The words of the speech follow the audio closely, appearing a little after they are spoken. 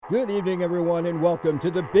Good evening, everyone, and welcome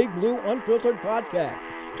to the Big Blue Unfiltered Podcast,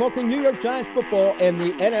 talking New York Giants football and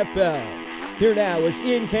the NFL. Here now is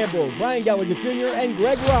Ian Campbell, Brian Gallagher Jr., and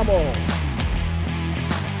Greg Rommel.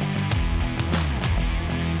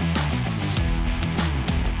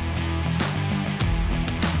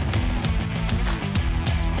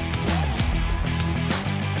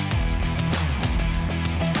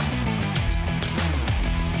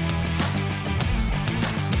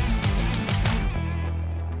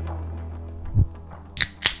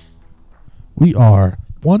 We are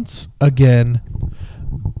once again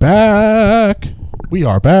back. We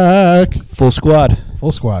are back. Full squad.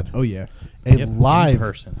 Full squad. Oh yeah, A Yep, live in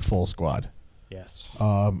person. full squad. Yes.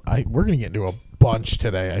 We're gonna get into a bunch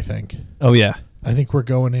today. I think. Oh yeah. I think we're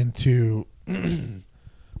going into. We're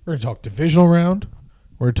gonna talk divisional round.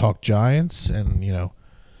 We're gonna talk Giants and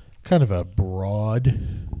kind of a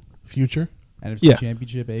broad future. NFC Yeah.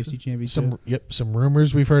 Championship, AFC Championship. Some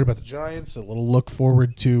rumors we've heard about the Giants. A little look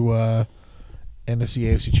forward to NFC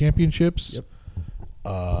AFC championships. Yep.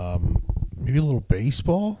 Maybe a little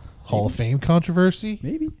baseball. Hall of Fame controversy.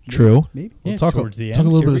 Maybe. True. Maybe. We'll Yeah, talk towards the talk end. a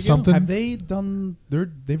little Here bit we of go. something. Have they done?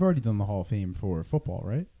 They've already done the Hall of Fame for football,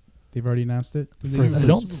 right? They've already announced it. 'Cause they For did it the-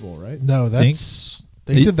 the I Super Bowl, right? No, Think-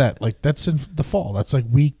 they did that. Like that's in the fall. That's like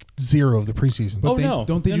week 0 of the preseason. But Oh, they, no.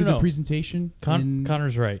 don't they No, do no, the no. presentation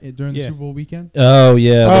Connor's right. during the Yeah. Super Bowl weekend? Oh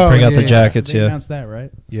yeah. They Oh, bring out yeah, the yeah. jackets. They Yeah. announced that,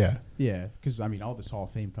 right? Yeah, Yeah, because I mean, all this Hall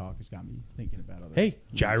of Fame talk has got me thinking about other. Hey,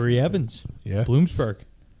 Jairi Evans, yeah. Bloomsburg.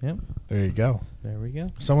 Yep. There you go. There we go.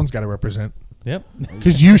 Someone's got to represent. Yep.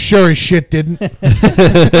 Because you sure as shit didn't.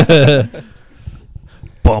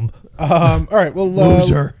 Bum. All right. Well,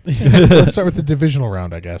 Loser. let's start with the divisional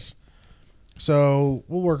round, I guess. So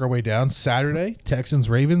we'll work our way down. Saturday, Texans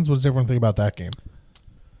Ravens. What does everyone think about that game?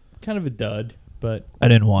 Kind of a dud, but I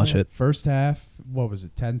didn't watch it. First half, what was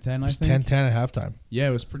it? 10-10, It I was think. 10-10 at halftime. Yeah,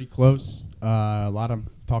 it was pretty close. A lot of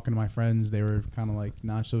talking to my friends, they were kind of like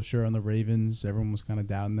not so sure on the Ravens. Everyone was kind of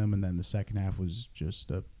doubting them, and then the second half was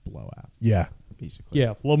just a blowout, Yeah. basically.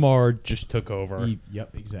 yeah, Lamar just took over.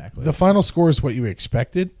 Yep, exactly. The final score is what you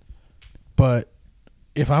expected, but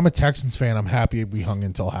if I'm a Texans fan, I'm happy we hung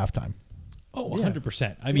until halftime. Oh, Yeah.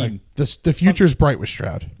 100%. I mean, The future's bright with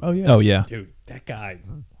Stroud. oh yeah. Oh yeah, dude, that guy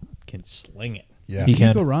can sling it. Yeah. He can.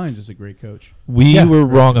 Nico Ryans is a great coach. we Yeah. were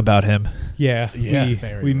wrong about him. Yeah. Yeah.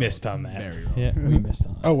 Very We wrong. missed on that. Very wrong. Yeah, we missed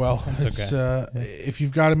on that. Oh, well. That's It's, okay. if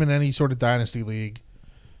you've got him in any sort of dynasty league,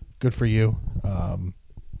 good for you.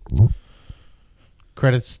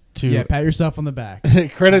 Credits to Yeah, pat yourself on the back.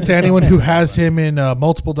 credit to anyone who has him in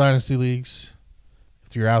multiple dynasty leagues.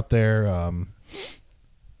 If you're out there,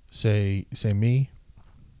 say me.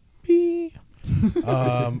 Me.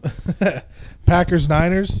 Packers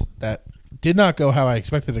Niners, that did not go how I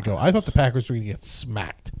expected it to go. I thought the Packers were going to get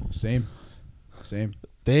smacked. Same.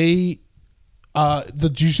 They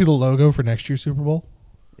did you see the logo for next year's Super Bowl?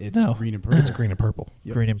 It's No. green and purple. It's green and purple.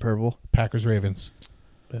 Yep. Green and purple. Packers Ravens.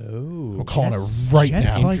 Oh. I'm calling Jets- it right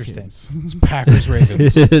Jets now. Vikings. Interesting. It's Packers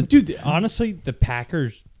Ravens. Dude, honestly, the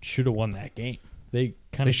Packers should have won that game. They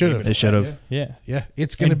kind They of should've. They should have. Yeah. Yeah,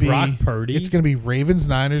 it's going to And be Brock Purdy It's going to be Ravens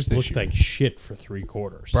Niners this Looked year. like shit for 3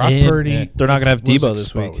 quarters. Brock And Purdy. they're not gonna have was Debo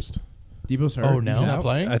this week. exposed. Debo's hurt. Oh, no? He's He's not out.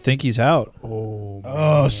 playing. I think he's out. Oh,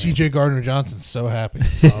 Oh, C.J. Gardner-Johnson's so happy.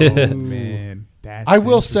 Oh man, that's I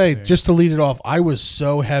will say, interesting. just to lead it off, I was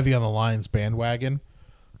so heavy on the Lions bandwagon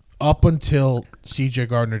up until C.J.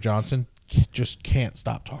 Gardner-Johnson just can't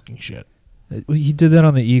stop talking shit. He did that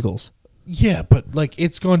on the Eagles. Yeah, but like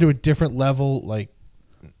it's gone to a different level. Like,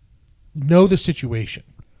 know the situation.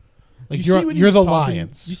 Like Did you see what he you're was the talking-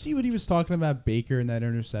 Lions. You see what he was talking about Baker in that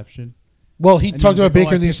interception? Well, he And talked was about like, Baker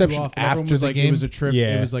 "Oh, I in the pissed you interception off." And everyone after was the like, game. It was a trip.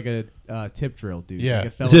 Yeah. It was like a tip drill, dude. Yeah. Like it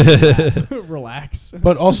felt like that. Relax.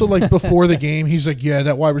 But also, like, before the game, he's like, yeah,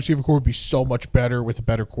 that wide receiver core would be so much better with a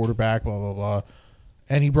better quarterback, blah, blah, blah.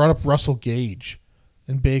 And he brought up Russell Gage.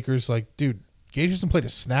 And Baker's like, dude, Gage hasn't played a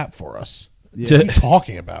snap for us. What are you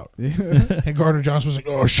talking about? And Gardner-Johnson was like,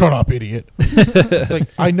 oh, shut up, idiot. It's like,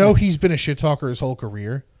 I know he's been a shit talker his whole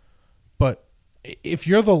career, but if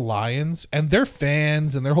you're the Lions and their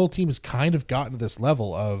fans and their whole team has kind of gotten to this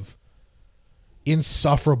level of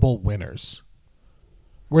insufferable winners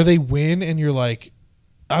where they win and you're like,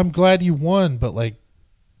 I'm glad you won, but like,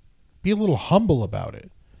 be a little humble about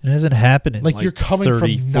it. It hasn't happened in Like, like you're coming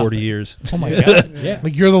 30, from 40 nothing. years. Oh my god. Yeah.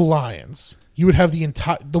 Like, you're the Lions. You would have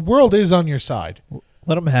the world is on your side,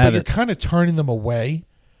 Let him but have you're it. kind of turning them away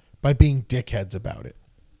by being dickheads about it.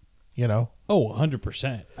 You know? Oh,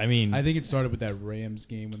 100%. I mean, I think it started with that Rams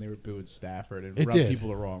game when they were booing Stafford and It rubbed did. people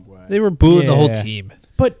the wrong way. They were booing the whole Yeah. team.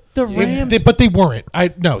 but the Rams. But they weren't.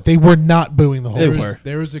 No, they were not booing the whole They team. were.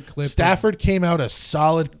 There was a clip. Stafford came out a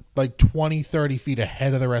solid like 20, 30 feet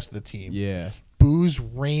ahead of the rest of the team. Yeah. Boos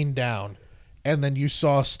rained down, and then you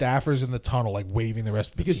saw staffers in the tunnel like waving the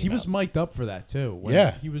rest of the Because team he was out. mic'd up for that too. When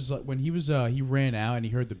Yeah. he was like, when he was he ran out and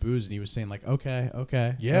he heard the boos and he was saying like, okay,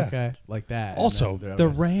 Yeah. okay, like that. And Also, then the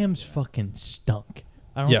rest- Rams fucking stunk.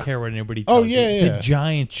 I don't Yeah. care what anybody Oh, tells yeah, you. yeah. The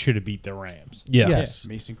Giants should have beat the Rams. Yeah. Yes.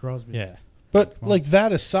 Mason Crosby. Yeah. But like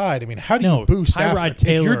that aside, I mean, how do No, you boo Tyrod Stafford? If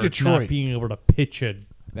Taylor you're not Detroit, being able to pitch a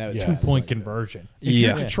That, Yeah. 2-point conversion. if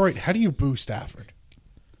you're Yeah. Detroit, how do you boo Stafford?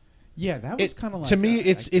 Yeah, that was kind of like to me, I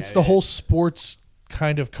it's get the it. whole sports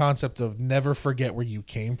kind of concept of never forget where you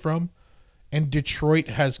came from, and Detroit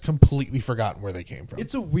has completely forgotten where they came from.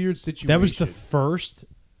 It's a weird situation. That was the first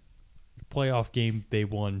playoff game they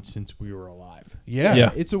won since we were alive. yeah,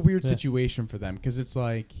 Yeah. It's a weird Yeah. situation for them because it's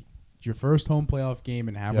like it's your first home playoff game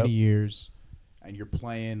in how Yep. many years, and you're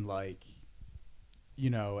playing like, you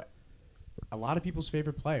know, a lot of people's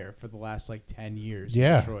favorite player for the last like 10 years.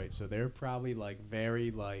 Yeah. in Detroit. So they're probably like very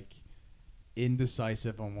like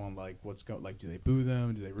indecisive on one like what's go like. Do they boo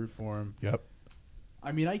them? Do they root for them? Yep.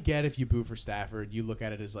 I mean, I get if you boo for Stafford, you look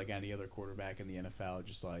at it as like any other quarterback in the NFL,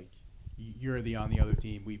 just like you're on the other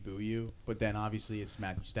team, we boo you. But then obviously it's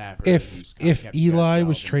Matthew Stafford. who's kinda If kept you guys Eli was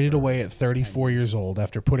relevant traded for away at 34 10 years old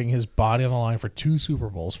after putting his body on the line for 2 Super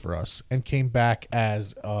Bowls for us and came back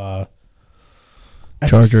as a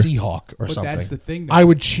Charger. Seahawk or But something, that's the thing, though. I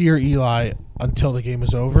would cheer Eli until the game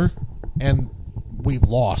was over, and we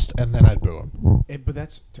lost, and then I'd boo him. But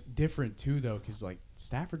that's different too, though, because like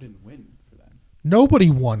Stafford didn't win for them. Nobody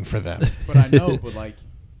won for them. But I know, but like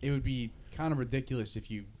it would be kind of ridiculous if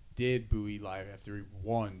you did boo Eli after he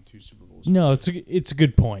won 2 Super Bowls. No, it's a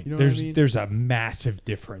good point. You know what I there's mean? there's a massive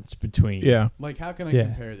difference between Yeah. Like, how can I Yeah.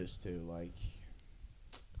 compare this to like?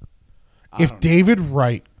 I If don't know. David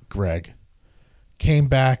Wright, Greg, came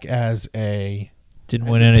back as a Didn't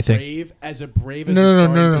As win a anything. as a brave as no, a no, no,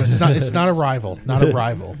 starting no, no, quarterback. it's not a rival, not a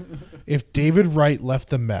rival. If David Wright left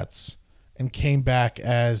the Mets and came back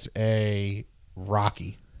as a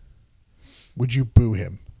Rocky, would you boo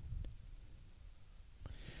him?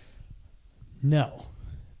 No,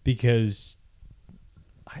 because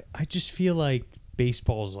I just feel like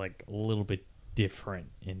baseball is like a little bit different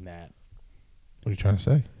in that What are you trying to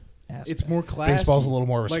say? aspect. It's more classy. Baseball's a little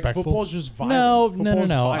more Like respectful. football's just violent. no. Football's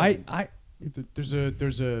violent. I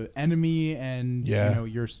There's a enemy and Yeah. you know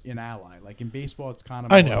you're an ally. Like in baseball, it's kind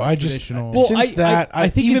of I more know. like I just traditional. Well, since I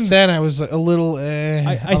think even it's- then I was a little. I on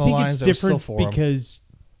the think lines, it's I was still different for him. because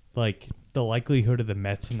like the likelihood of the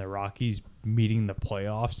Mets and the Rockies meeting the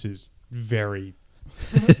playoffs is very.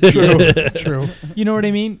 True. You know what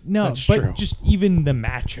I mean? No, That's but true. just even the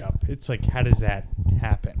matchup, it's like how does that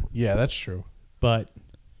happen? Yeah, that's true. But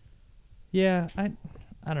yeah, I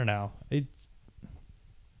don't know. It's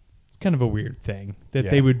kind of a weird thing that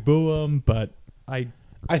Yeah. they would boo them, but I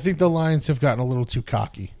I think the Lions have gotten a little too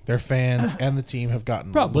cocky. Their fans and the team have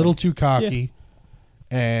gotten Probably. a little too cocky,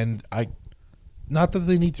 and not that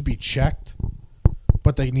they need to be checked,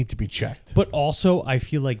 but they need to be checked. But also, I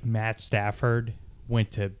feel like Matt Stafford went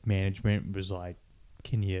to management and was like,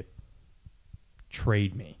 "Can you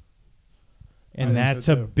trade me?" I And think that's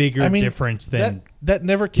so, a too. bigger I mean, difference than that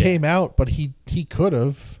never came out, but he could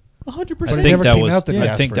have. 100%. But I it think never that came was. out that he I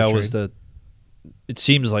asked think for a that was trade. the. It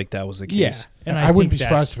seems like that was the case. Yeah, and I wouldn't be think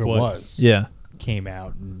surprised that's if it what was. Yeah. came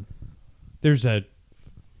out, and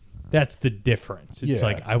that's the difference. It's Yeah.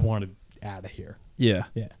 like I wanted out of here. Yeah.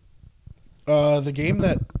 Yeah. The game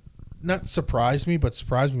that not surprised me, but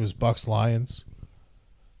surprised me was Bucks Lions.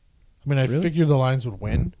 I mean, I figured the Lions would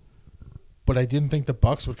win, but I didn't think the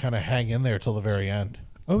Bucks would kind of hang in there till the very end.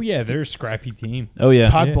 Oh yeah, they're a scrappy team. Oh yeah.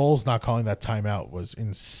 Todd Yeah. Bowles not calling that timeout was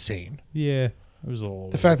insane. Yeah, it was a little.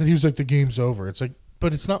 The fact that he was like, the game's over. It's like,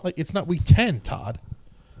 but it's not week 10, Todd.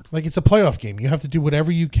 Like, it's a playoff game. You have to do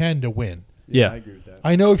whatever you can to win. Yeah. I agree with that.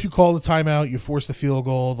 I know if you call the timeout, you force the field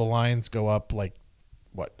goal, the Lions go up like,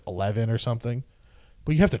 11 or something.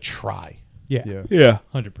 But you have to try. yeah, Yeah. Yeah.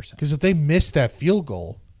 100%. Because if they miss that field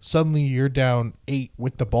goal, suddenly you're down 8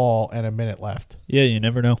 with the ball and a minute left. Yeah. You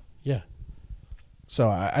never know. Yeah. So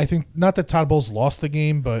I think, not that Todd Bowles lost the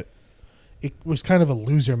game, but it was kind of a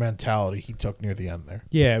loser mentality he took near the end there.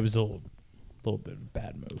 Yeah, it was a little bit of a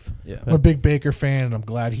bad move. Yeah. I'm a big Baker fan, and I'm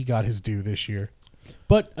glad he got his due this year.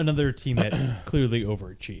 But another team that clearly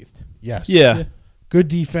overachieved. Yes. Yeah. Good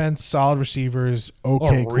defense, solid receivers,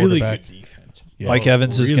 okay Oh, really quarterback. good defense. Yeah. Mike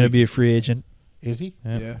Evans is really going to be a free agent. Is he?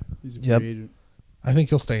 Yeah, he's a free Yep. agent. I think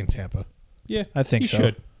he'll stay in Tampa. Yeah, I think he so.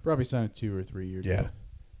 should. Probably signed a 2 or 3 years. Yeah.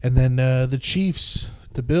 And then the Chiefs,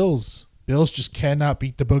 the Bills. Bills just cannot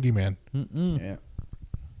beat the boogeyman. Mm-mm. Yeah.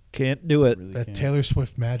 Can't do it. Really That can't. Taylor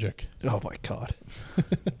Swift magic. Oh my god.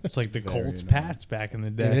 It's like the Very Colts annoying. Pats back in the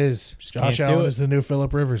day. It is. Josh can't do Allen it. is the new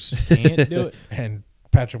Phillip Rivers, Can't do it. and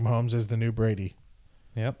Patrick Mahomes is the new Brady.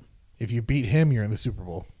 Yep. If you beat him, you're in the Super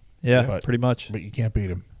Bowl, Yeah, But- pretty much. but you can't beat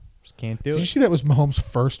him. Just can't do Did you it. see that was Mahomes'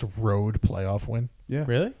 first road playoff win? Yeah.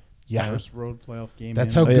 Really? Yeah, First road playoff game.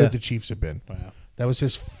 that's in. how Oh, good yeah. the Chiefs have been. Wow. That was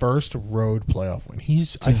his first road playoff win.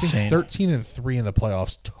 He's I insane. think 13-3 in the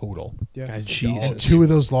playoffs total, Yeah. Guys, Jesus. and 2 of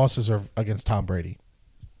those losses are against Tom Brady.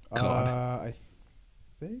 God. I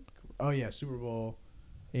think. Oh yeah, Super Bowl,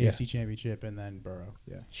 Yeah. AFC Championship, and then Burrow.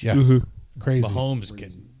 Yeah. Yeah, crazy. Mahomes Crazy.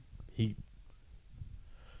 can. He.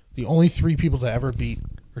 The only 3 people to ever beat,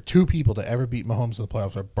 or 2 people to ever beat Mahomes in the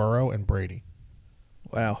playoffs are Burrow and Brady.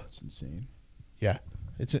 Wow. It's insane. Yeah,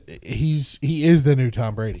 he is the new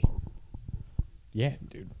Tom Brady. Yeah,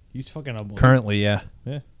 dude. He's fucking unbelievable. Currently, yeah.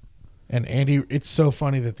 Yeah. And Andy, it's so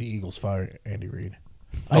funny that the Eagles fired Andy Reid.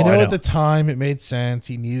 Oh, I know I know. at the time it made sense.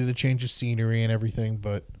 He needed a change of scenery and everything,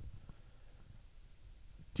 but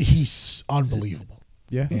he's unbelievable,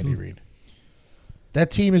 Yeah. Andy Reid.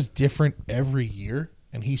 That team is different every year,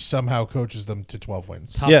 and he somehow coaches them to 12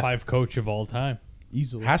 wins. Top Yeah. 5 coach of all time.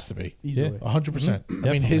 Easily. Has to be. Easily. 100%. I mean,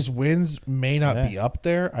 Definitely. his wins may not Yeah. be up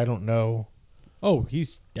there. I don't know. Oh,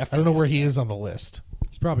 he's definitely. I don't know where he is on the list,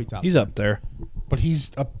 He's probably top. He's up there. but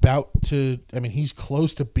he's about to. I mean, he's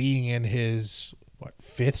close to being in his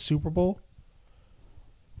 5th Super Bowl.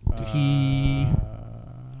 Did he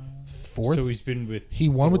 4th? So he's been with. He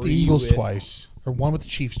won with the 3 Eagles with- twice, or won with the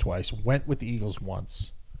Chiefs twice. Went with the Eagles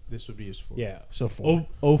once. This would be his 4th. Yeah. So 4.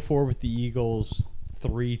 04 with the Eagles,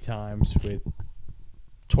 3 times with.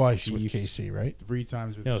 Twice with Chiefs. KC, right? 3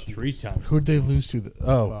 times with No, the Chiefs. 3 times. Who'd they lose to? The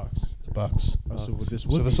Bucks. Bucks. Oh, so this So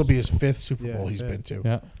would this will be his 5th Super Yeah, Bowl he's 5th. been to,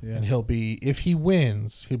 Yeah. Yeah. and he'll be, if he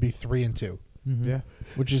wins, he'll be 3-2, Yeah.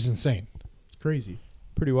 which is insane. It's crazy.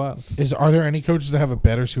 Pretty wild. Are there any coaches that have a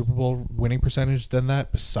better Super Bowl winning percentage than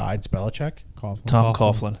that besides Belichick? Coughlin. Tom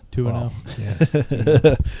Coughlin. 2-0.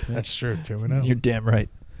 Yeah, that's true. 2-0. You're damn right.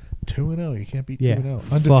 2-0. You can't beat Yeah. 2-0.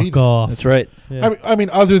 Undefeated. Fuck off. That's right. Yeah. I mean,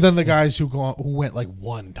 other than the guys who went like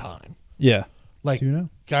one time, Yeah. like 2-0.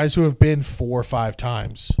 guys who have been 4 or 5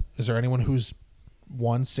 times. Is there anyone who's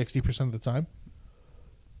won 60% of the time?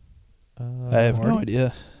 I have no Lombardi?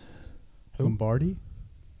 idea. Who? Lombardi.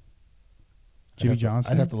 I'd Jimmy have to-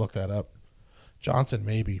 Johnson. I'd have to look that up. Johnson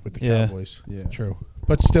maybe with the Yeah. Cowboys. Yeah. True,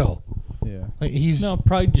 but still, Yeah. like, he's. No,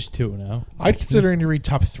 probably just 2-0. I'd consider Andy Reid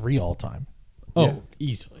top 3 all time. Oh, Yeah.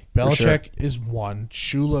 easily. Belichick is 1,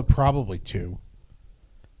 Shula probably 2,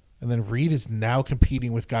 and then Reid is now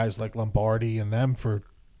competing with guys like Lombardi and them for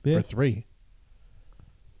Yeah. 3.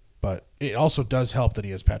 But it also does help that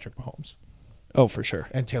he has Patrick Mahomes Oh, for sure.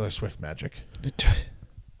 and Taylor Swift magic.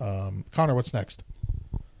 Connor, what's next?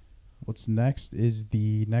 What's next is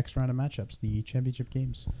the next round of matchups, the championship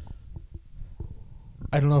games.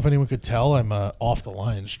 I don't know if anyone could tell. I'm off the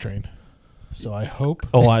Lions train, so I hope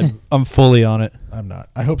Oh, I'm fully on it. I'm not.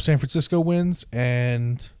 I hope San Francisco wins,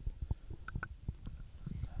 and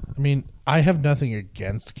I mean, I have nothing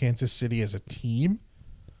against Kansas City as a team.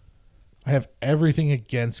 I have everything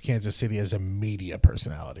against Kansas City as a media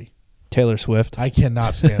personality. Taylor Swift. I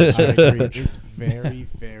cannot stand this. I agree. It's very,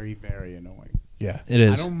 very, very annoying. Yeah, It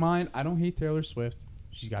is. I don't mind. I don't hate Taylor Swift.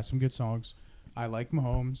 She's got some good songs. I like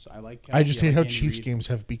Mahomes. I like. I just Kelsey, hate how like Andy Chiefs Reid. games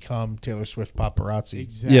have become Taylor Swift paparazzi.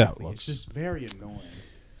 Exactly. Yeah. It's just very annoying.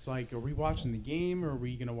 It's like, are we watching the game, or are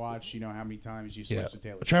we gonna watch? How many times you switch Yeah, to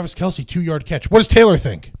Taylor? Travis Kelce 2-yard catch. What does Taylor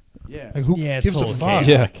think? Yeah. Like, who Yeah, it's gives a all fuck?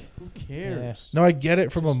 Yeah. Who cares? No, I get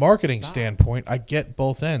it from a Just marketing stop. standpoint. I get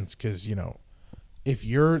both ends because, if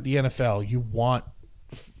you're the NFL, you want,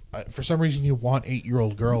 for some reason, you want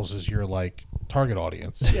 8-year-old girls as your like target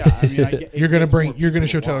audience. Yeah. I mean, I get, You're gonna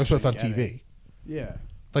show Taylor Swift on I get TV. it. Yeah.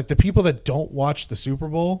 Like the people that don't watch the Super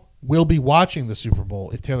Bowl will be watching the Super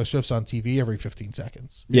Bowl if Taylor Swift's on TV every 15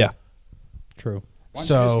 seconds. Yeah. True. Why don't you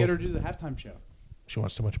So- just get her to do the halftime show? She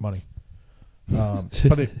wants too much money.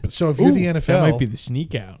 So if you're the NFL That might be the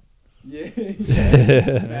sneak out. Yeah.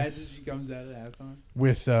 Imagine she comes out at halftime.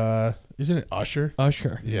 with isn't it Usher?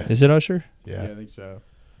 Usher. Yeah, Is it Usher? yeah. I think so.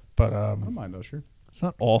 But I don't mind Usher. It's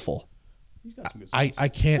not awful. He's got some good songs. I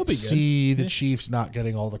can't be good. see the Yeah. Chiefs not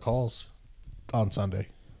getting all the calls on Sunday.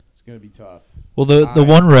 It's gonna be tough. Well, the I-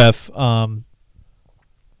 one ref, Yeah,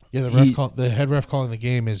 the head ref calling the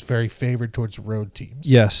game is very favored towards road teams.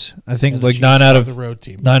 yes, I think And the like Chiefs 9 out are of the road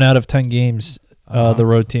team. 9 out of 10 games, Uh-huh. the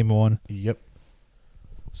road team won. Yep.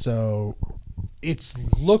 So it's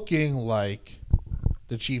looking like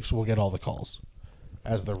the Chiefs will get all the calls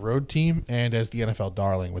as the road team and as the NFL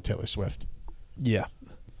darling with Taylor Swift. Yeah.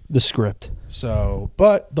 The script. So,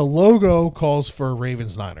 but the logo calls for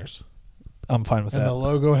Ravens Niners, I'm fine with and that. the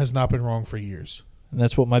logo has not been wrong for years. And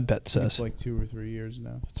that's what my bet It's says. like 2 or 3 years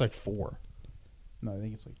now. It's like 4. No, I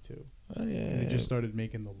think it's like 2. Yeah. They just started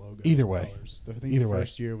making the logo. Either way. colors. I think Either the way.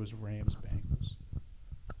 first year was Rams Bengals.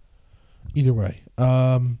 Either way,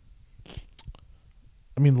 I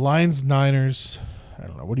mean Lions Niners. I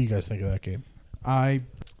don't know. What do you guys think of that game?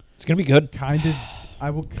 It's gonna be good. I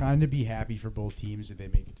will kind of be happy for both teams if they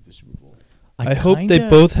make it to the Super Bowl. I hope they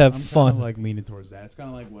both have I'm fun. kinda like leaning towards that. It's kind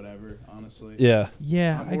of like whatever, honestly. Yeah.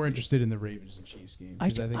 Yeah, I'm more interested in the Ravens and Chiefs game. I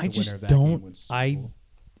 'cause I think I the just winner of that don't. game wins the Super Bowl.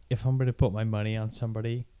 If I'm going to put my money on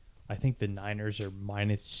somebody, I think the Niners are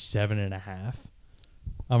 -7.5.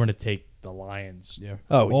 I'm going to take the Lions Yeah.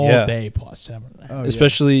 Oh all yeah. day +7.5. Oh, yeah.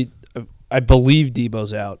 Especially, I believe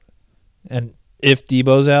Debo's out, and if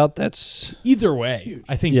Debo's out, that's Either way, huge.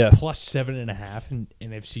 I think Yeah. +7.5 in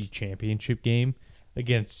NFC Championship game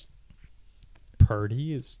against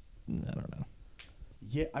Purdy is, I don't know.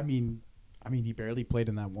 Yeah, I mean, he barely played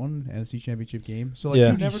in that one NFC Championship game. So like, Yeah.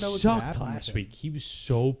 you He never know what's gonna sucked happen with last him. week. He was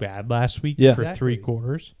so bad last week Yeah. for Exactly. 3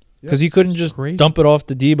 quarters. because he couldn't just crazy. dump it off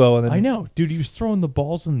to Debo and then I know, dude. He was throwing the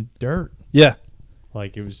balls in the dirt. Yeah.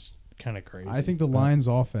 Like, it was kind of crazy. I think the Lions'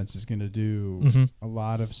 offense is going to do Mhm. a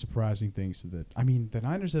lot of surprising things to the. I mean, the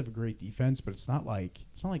Niners have a great defense, but it's not like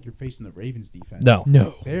you're facing the Ravens' defense. No.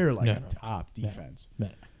 No. They're like No. a top defense. No.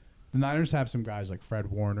 The Niners have some guys like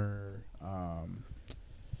Fred Warner.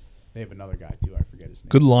 They have another guy too. I forget his name.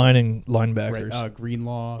 Good line and linebackers.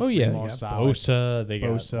 Greenlaw. Oh yeah, Greenlaw's they got solid. Bosa. They got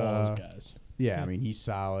all Bosa. those guys. Yeah, I mean he's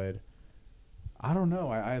solid. I don't know.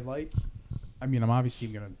 I like. I mean, I'm obviously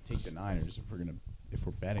gonna take the Niners if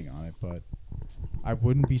we're betting on it, but I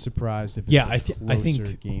wouldn't be surprised if it's Yeah, a I closer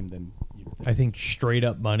think- game than you think. I think straight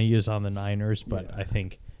up money is on the Niners, but Yeah. I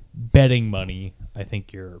think betting money, I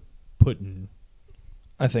think you're putting.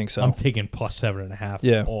 I think so. I'm taking +7.5.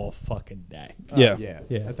 Yeah. all fucking day. Yeah. Yeah,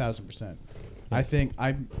 Yeah. 1,000%. I think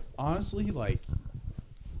I'm honestly like.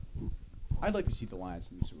 I'd like to see the Lions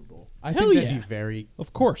in the Super Bowl. I Hell think that'd yeah. be very,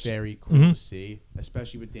 Of course. very cool Mhm. to see,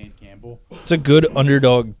 especially with Dan Campbell. It's a good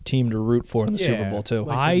underdog team to root for in the Super Bowl too.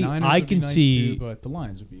 like the Niners I would be can nice see- too, but the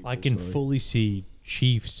Lions would be. a I cool can story. fully see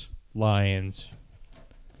Chiefs, Lions,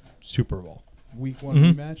 Super Bowl. Week 1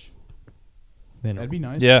 Mhm. rematch. Then That'd be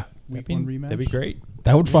nice. Yeah. Week that'd be, 1 rematch. That'd be great.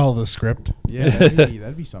 That would follow the script. Yeah,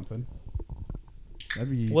 that'd be something. That'd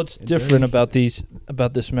be. What's very different about this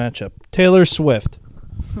matchup? Taylor Swift.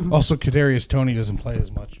 Also, Kadarius Toney doesn't play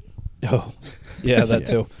as much. Oh, yeah, that Yeah.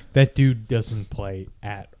 too. That dude doesn't play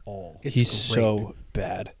at all. It's He's great. so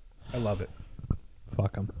bad. I love it.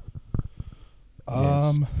 Fuck him. Yeah,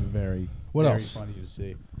 it's very. what very else? Funny to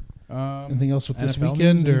see. Anything else with this NFL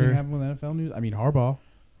weekend news? Anything or happen with NFL news? I mean, Harbaugh.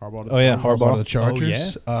 Harbaugh. To Oh, yeah, the Harbaugh. Harbaugh to the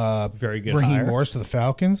Chargers? Very good Raheem hire. Morris to the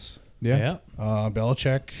Falcons. Yeah,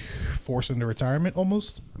 Belichick forced into retirement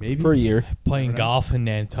almost. maybe For a year, Playing Never know. golf in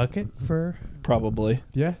Nantucket for probably.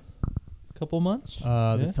 Yeah. a couple months.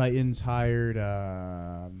 The Titans hired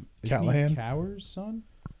Callahan? Cowher's son.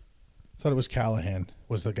 I thought it was Callahan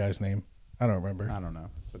was the guy's name. I don't remember. I don't know.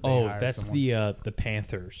 But they Oh, hired that's someone. the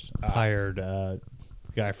Panthers hired the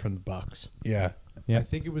guy from the Bucks. Yeah. Yeah. I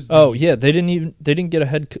think it was. Oh yeah, they didn't get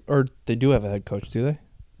a or they do have a head coach, do they?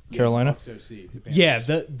 Carolina. Bucks OC, the Yeah,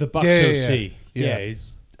 Panthers. the Bucks Yeah, OC. yeah, Yeah, yeah.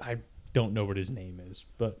 I don't know what his name is,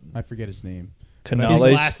 but I forget his name. his Canales.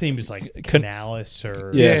 last name is like Canales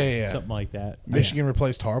or Yeah. something like that. Michigan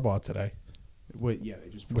replaced Harbaugh today. What? Yeah, they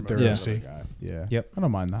just With promoted their another OC. guy. Yeah. Yep. I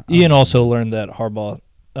don't mind that. Ian also learned that Harbaugh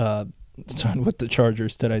signed with the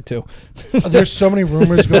Chargers today too. There's so many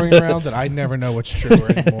rumors going around that I never know what's true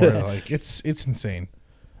anymore. Like it's insane.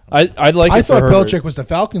 I'd like. I it for thought Herbert. Belichick was the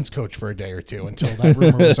Falcons coach for a day or two until that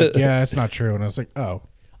rumor was like, yeah, it's not true. And I was like, oh,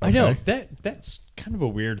 I know okay. that's kind of a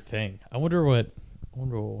weird thing. I wonder what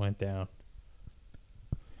went down.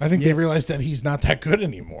 I think they realized that he's not that good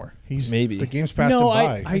anymore. He's Maybe. the game's passed No,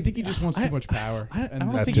 him by. I think he just wants too much power. I and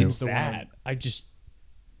don't that think too. it's that. I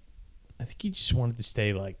think he just wanted to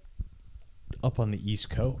stay like up on the East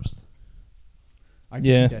Coast. I can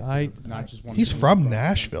Yeah. see that too, not just one. He's from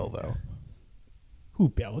Nashville, though. Who,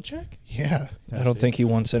 Belichick? Yeah, I don't think he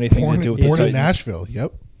wants anything born, to do with born the in Titans. Nashville.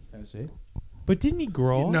 Yep. Tennessee. But didn't he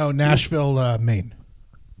grow up? No, Nashville, Maine.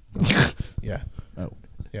 Yeah, Oh,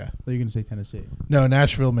 yeah. are you going to say Tennessee? No,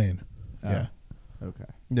 Nashville, Maine. Oh. Yeah. Okay.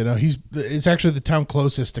 You know, it's actually the town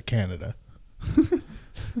closest to Canada.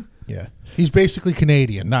 Yeah. He's basically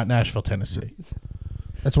Canadian, not Nashville, Tennessee.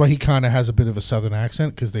 That's why he kind of has a bit of a southern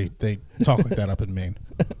accent because they talk like that up in Maine.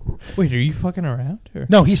 Wait, are you fucking around? Or?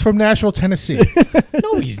 No, he's from Nashville, Tennessee.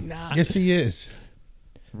 No, he's not. Yes, he is.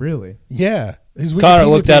 Really? Yeah. His Connor, Wikipedia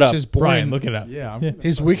look that page up. is born Brian, in- look it up. Yeah,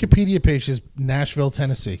 His Wikipedia page is Nashville,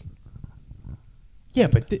 Tennessee. Yeah,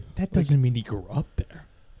 but that doesn't mean he grew up there.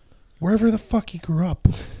 Wherever the fuck he grew up.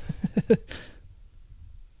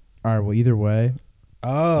 All right. Well, either way, he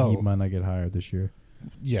Oh, might not get hired this year.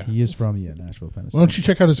 yeah. He is from Nashville, Tennessee. Why don't you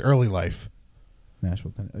check out his early life?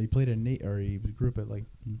 Nashville, Tennessee. He played or he grew up at like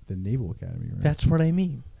the Naval Academy, right? That's what I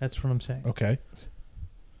mean. That's what I'm saying. Okay.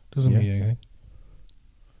 Doesn't Yeah. mean anything.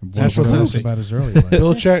 Nashville, Tennessee. about his early life.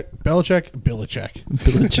 Belichick.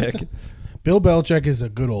 Check. Bill Belichick is a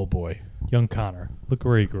good old boy. Young Connor, look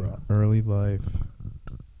where he grew up. Early life.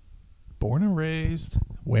 Born and raised.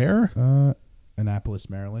 Where? Annapolis,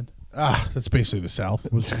 Maryland. That's basically the South.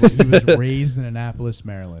 He was raised in Annapolis,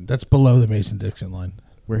 Maryland, That's below the Mason-Dixon line.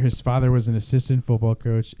 where his father was an assistant football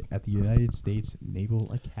coach at the United States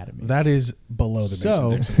Naval Academy. That is below the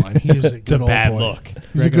So- Mason-Dixon line. He is a It's good a old bad boy. look.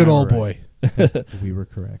 He's Greg a good and I old were boy. We were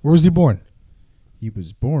correct. Where was he born? He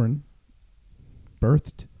was birthed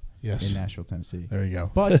Yes. in Nashville, Tennessee. There you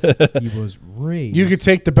go. But he was raised. You could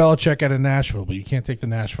take the Belichick out of Nashville, but you can't take the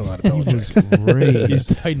Nashville out of He Belichick. was raised.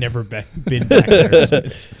 He's probably never been back there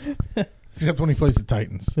since. Except when he plays the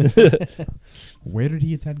Titans. Where did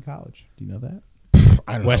he attend college? Do you know that?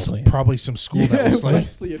 I don't Wesleyan. know. Probably some school that was like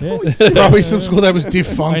Wesleyan. Yeah. Holy shit. probably some school that was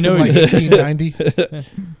defunct I know in like he- 1890.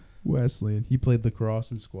 Wesleyan. He played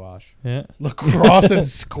lacrosse and squash. Yeah. Lacrosse and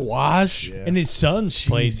squash. Yeah. And his sons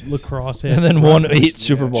played lacrosse And then won 8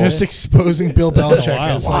 Super Bowls. Just exposing Bill Belichick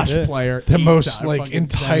Wow. as like Yeah. player. the 8 most time, like fucking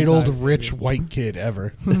entitled 7 times, rich baby. white kid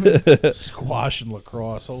ever. Squash and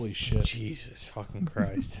lacrosse. Holy shit. Jesus fucking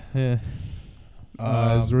Christ. Yeah.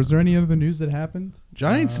 Was there any other news that happened?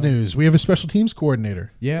 Giants news. We have a special teams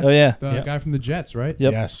coordinator. Yeah. Oh, yeah. The Yep. guy from the Jets, right?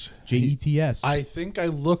 Yep. Yes. JETS. I think I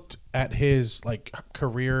looked at his like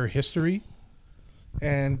career history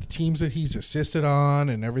and teams that he's assisted on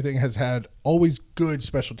and everything has had always good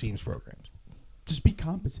special teams programs. Just be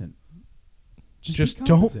competent. Just be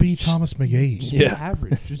don't competent. be Just- Thomas McGee. Just Yeah. be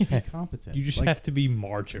average. Just be competent. You just Like, have to be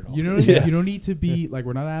marginal. You know, Yeah. you don't need to be like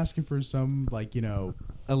we're not asking for some like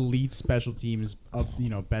elite special teams of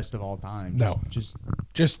best of all time. No. just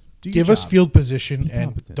Just Do your give us job. field position Be and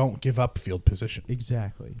competent. don't give up field position.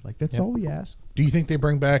 exactly like that's Yep. all we ask. Do you think they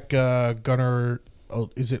bring back Gunnar?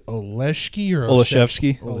 Is it Oleszewski or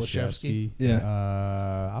Olszewski. Olszewski. Yeah.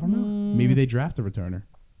 I don't know. Maybe they draft a returner.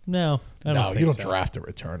 No, I don't No, think you don't so. draft a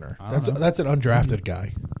returner. I don't know. That's an undrafted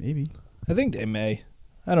guy. Maybe. I think they may.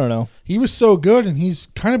 I don't know. He was so good, and he's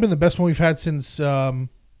kind of been the best one we've had since Dwayne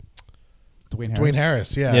Harris. Dwayne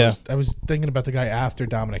Harris. Yeah, Yeah. I was thinking about the guy after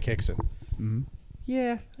Dominic Hickson. Mhm.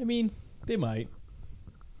 Yeah, I mean, they might.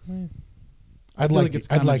 I'd feel like it's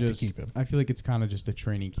I'd kinda like just- to keep him. I feel like it's kind of just a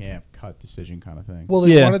training camp cut decision kind of thing. Well,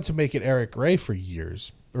 they Yeah. wanted to make it Eric Gray for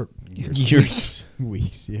years or years. Years.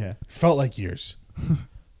 Weeks, yeah, Felt like years,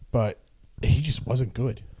 but he just wasn't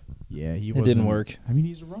good. yeah. He It wasn't- didn't work. I mean,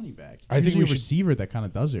 he's a running back. I think Usually we a should- receiver that kind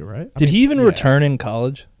of does it, right? Did he even yeah. return in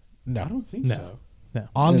college? No. I don't think No. so. No.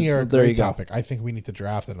 On the Yeah, Eric there Gray you go. topic, I think we need to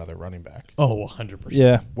draft another running back. Oh, 100%.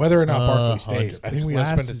 Yeah. Whether or not Barkley 100%. stays, I think we got to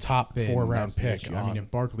Class spend a is top thin, 4-round that's the pick. issue. I mean, if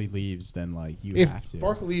Barkley leaves, then like you if have to.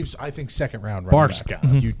 Barkley leaves, I think second round. running Bark's back.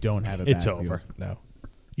 got it. You don't have a It's backfield. over. No,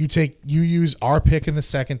 you use our pick in the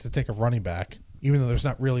second to take a running back, even though there's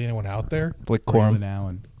not really anyone out there. Blake Braylon Corum.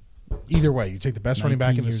 Allen. Either way, you take the best running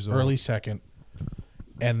back in 19 this years old. early second,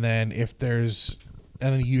 and then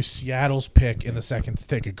then you use Seattle's pick in the second to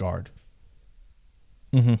take a guard.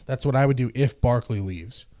 Mm-hmm. That's what I would do if Barkley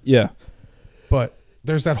leaves. Yeah. But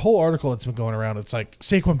there's that whole article that's been going around. It's like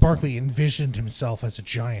Saquon Barkley envisioned himself as a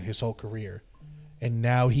Giant his whole career, and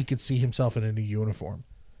now he could see himself in a new uniform.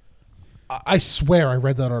 I swear I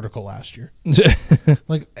read that article last year.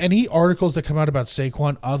 Like any articles that come out about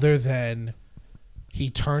Saquon other than he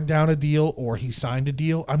turned down a deal or he signed a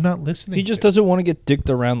deal, I'm not listening. He just to. doesn't want to get dicked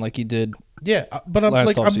around like he did. Yeah, but I'm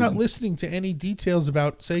last I'm not offseason. listening to any details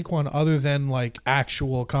about Saquon other than like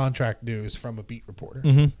actual contract news from a beat reporter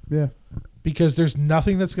Mm-hmm. Yeah. because there's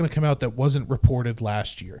nothing that's going to come out that wasn't reported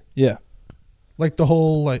last year. Yeah. Like the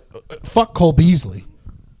whole fuck Cole Beasley.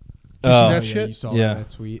 You see Oh, that Yeah, shit? you saw Yeah. that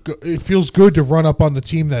tweet. It feels good to run up on the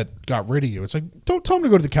team that got rid of you. It's like, don't tell him to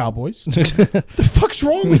go to the Cowboys. The fuck's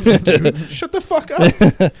wrong with you, dude? Shut the fuck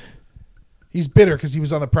up. He's bitter because he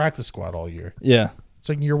was on the practice squad all year. Yeah. It's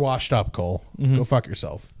like, you're washed up, Cole. Mhm. Go fuck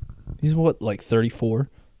yourself. He's what, like 34?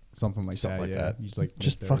 Something like Something that. like Yeah. that. He's like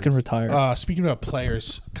Just mid-thirties. fucking retire. Speaking about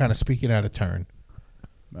players, kind of speaking out of turn.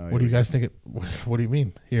 Oh, What do you guys think? What do you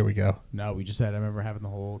mean? Here we go. No, we just had. I remember having the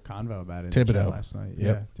whole convo about it. Thibodeau. Last night.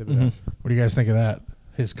 Yep. Yeah, Thibodeau. Mhm. What do you guys think of that?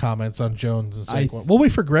 his comments on Jones and Saquon. We'll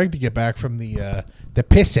wait for Greg to get back from the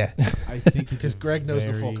pisser. I think it's Because Greg knows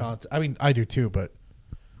the full content. I mean, I do too, but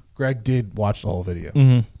Greg did watch the whole video.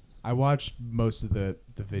 Mm-hmm. I watched most of the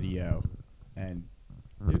video, and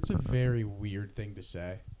it's a very weird thing to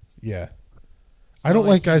say. Yeah. It's I not don't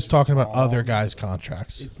like guys he's talking about wrong. other guys'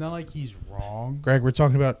 contracts. It's not like he's wrong. Greg, we're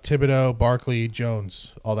talking about Thibodeau, Barkley,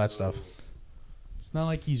 Jones, all that stuff. It's not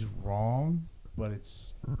like he's wrong, but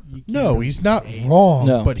it's you can't No, really he's not say wrong,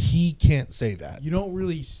 No. but he can't say that. You don't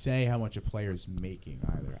really say how much a player is making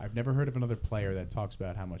either. I've never heard of another player that talks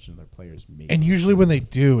about how much another player is making. And usually when they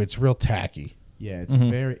do, it's real tacky. Yeah, it's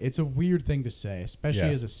it's a weird thing to say, especially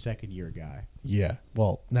Yeah. as a second-year guy. Yeah.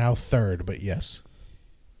 Well, now third, but yes.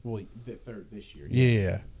 Well, the third this year.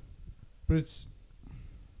 Yeah. But it's,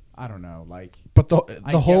 I don't know, like But the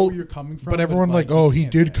I get whole where you're coming from. but everyone like, like, oh, you he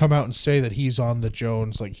can't did say. come out and say that he's on the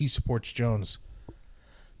Jones, like he supports Jones.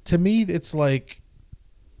 To me, it's like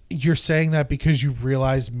you're saying that because you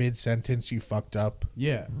realized mid-sentence you fucked up.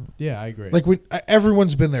 Yeah, I agree. Like when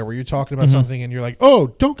everyone's been there where you're talking about something and you're like, "Oh,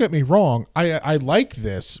 don't get me wrong, I like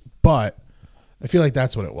this," but I feel like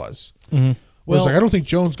that's what it was. Mm-hmm. Well, it's Well- like I don't think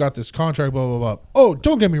Jones got this contract. Blah blah blah. Oh,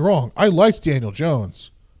 don't get me wrong, I like Daniel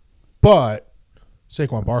Jones, but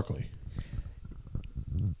Saquon Barkley.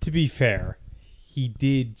 To be fair, he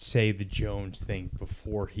did say the Jones thing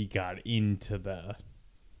before he got into the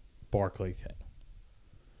Barkley thing.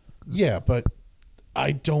 Yeah, but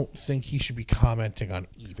I don't think he should be commenting on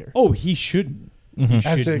either. Oh, he shouldn't. He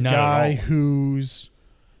As should a not at guy all. who's,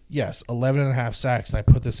 yes, 11 and a half sacks, and I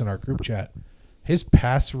put this in our group chat, his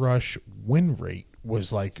pass rush win rate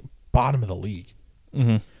was like bottom of the league.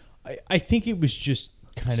 I think it was just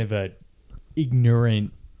kind of a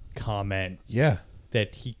ignorant comment Yeah.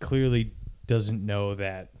 that he clearly doesn't know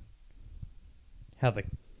that how the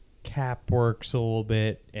cap works a little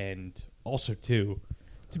bit, and also too,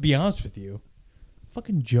 to be honest with you,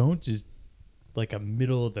 fucking Jones is like a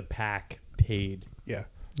middle of the pack paid Yeah.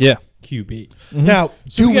 Yeah. QB. Now,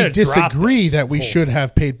 So do we we gotta drop disagree this that we whole- should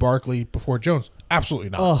have paid Barkley before Jones? Absolutely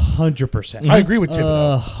not. 100%. I agree with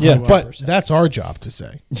Thibodeau. Yeah. But that's our job to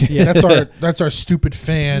say. That's our stupid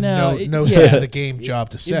fan, No, no it- side yeah. of the game job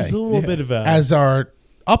to It was say. a little bit of a As our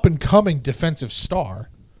up and coming defensive star,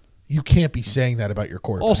 you can't be saying that about your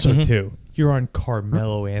quarterback. also too. You're on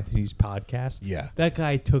Carmelo Anthony's podcast. Yeah. That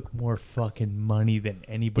guy took more fucking money than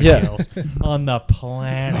anybody Yeah. else on the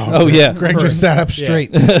planet. Oh, yeah. Greg just sat up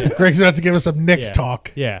straight. Greg's about to give us some Knicks Yeah.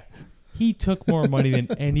 talk. Yeah. He took more money than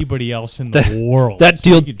anybody else in the world. That So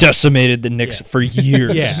deal you could- decimated the Knicks Yeah. for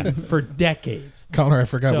years. Yeah, for decades. Connor, I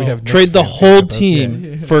forgot we So- have Knicks Trade the fans here whole with us.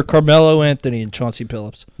 team for Carmelo Anthony and Chauncey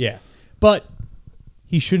Billups. Yeah. But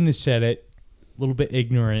he shouldn't have said it. A little bit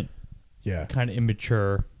ignorant, Yeah. kind of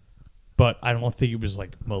immature. But I don't think it was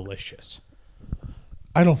like malicious.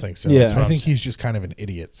 I don't think so. Yeah. I think he's just kind of an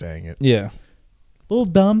idiot saying it. Yeah. A little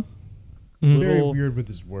dumb. He's very Little- weird with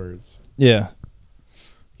his words. Yeah.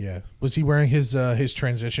 Yeah. Was he wearing his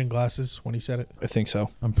transition glasses when he said it? I think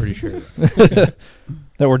so. I'm pretty sure. That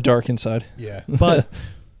were dark inside. Yeah. But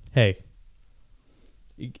hey,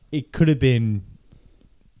 it could have been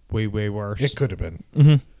way, way worse. It could have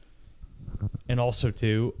been. And also,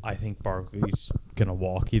 too, I think Barkley's going to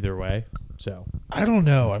walk either way. So, I don't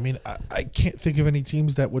know. I mean, I can't think of any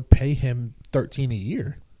teams that would pay him $13 a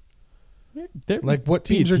year. Like, what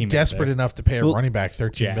Be a teams are team out desperate there. enough to pay a Well, running back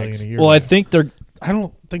 $13 million Jags. a year? Well, I think I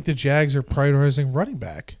don't think the Jags are prioritizing running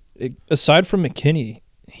back. aside from McKinney,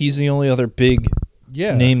 he's the only other big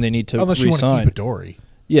Yeah. name they need to Unless you want to re-sign. keep Adoree.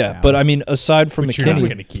 Yeah, but I mean, aside from Which you're not McKinney,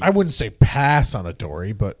 gonna keep. I wouldn't say pass on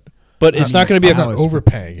Adoree, but it's not going to be I'm a not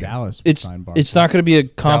overpaying him. Dallas would it's sign Barkley. it's not going to be a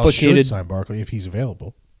Dallas should complicated. sign Barkley if he's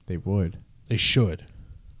available. They would. They should.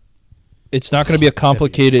 It's not going to be a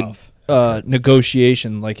complicated tough.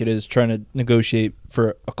 negotiation like it is trying to negotiate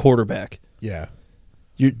for a quarterback. Yeah.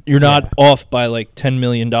 You're not off by like $10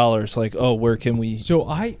 million. Like, oh, where can we? So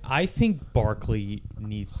I think Barkley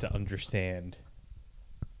needs to understand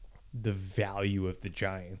the value of the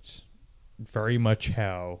Giants. Very much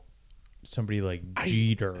how somebody like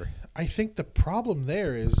Jeter. I think the problem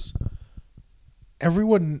there is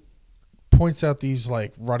everyone points out these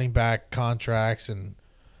like running back contracts and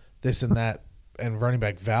this and that and running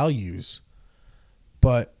back values,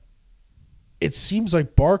 but it seems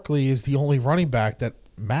like Barkley is the only running back that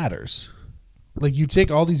matters. Like you take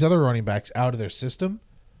all these other running backs out of their system,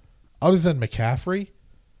 other than McCaffrey,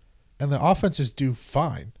 and the offenses do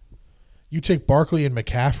fine. You take Barkley and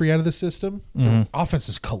McCaffrey out of the system,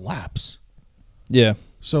 offenses collapse. Yeah.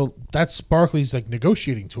 So that's Barkley's like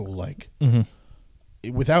negotiating tool. Like,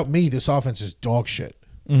 without me, this offense is dog shit.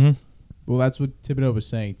 Well, that's what Thibodeau was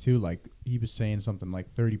saying too. Like he was saying something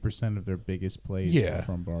like 30% of their biggest plays Yeah. were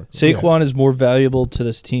from Barkley. Saquon is more valuable to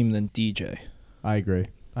this team than DJ. I agree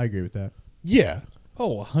with that. Yeah.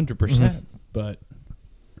 Oh, 100%. But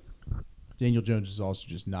Daniel Jones is also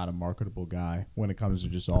just not a marketable guy when it comes to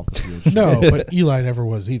just off the field shit. No, but Eli never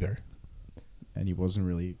was either. And he wasn't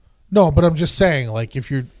really. No, but I'm just saying, like, if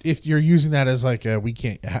you're using that as like we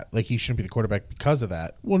can't like he shouldn't be the quarterback because of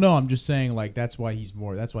that. Well, no, I'm just saying like that's why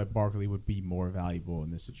Barkley would be more valuable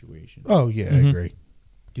in this situation. Oh yeah, I agree.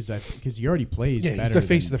 Because he already plays. Yeah, he's better the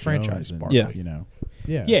face than of the franchise, Jones and, Barkley. Yeah. you know.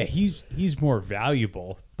 Yeah. yeah, he's more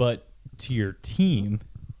valuable. But to your team,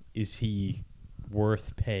 is he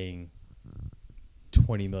worth paying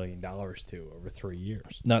 $20 million to over 3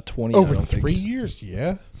 years? Not 20 Over I don't 3 think. years,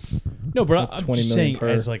 yeah. No, but I'm 20 just million saying per.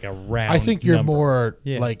 as like a round. I think you're number. more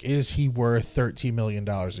Yeah. like, is he worth $13 million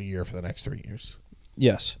a year for the next 3 years?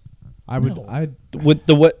 Yes. I would. No. I'd. With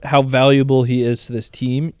how valuable he is to this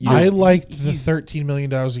team, I liked the $13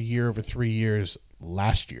 million a year over 3 years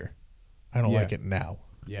last year. I don't Yeah. like it now.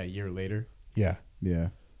 Yeah, a year later. Yeah, Yeah,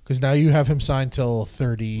 because now you have him signed till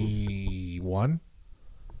 31.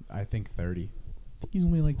 I think 30. He's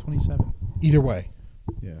only like 27. Either way,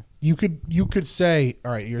 Yeah. you could say,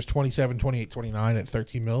 all right, here's 27, 28, 29 at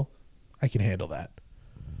 13 mil. I can handle that.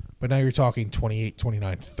 But now you're talking 28,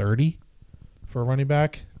 29, 30 for a running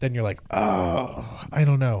back. Then you're like, oh, I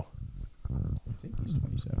don't know. I think he's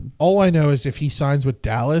 27. All I know is if he signs with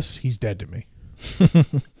Dallas, he's dead to me.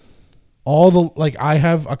 I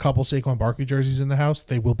have a couple Saquon Barkley jerseys in the house.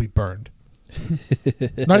 They will be burned.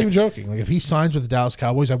 Not even joking. Like if he signs with the Dallas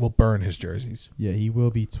Cowboys, I will burn his jerseys. Yeah, he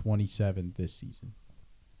will be 27 this season.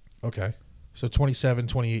 Okay. So 27,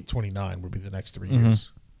 28, 29 would be the next 3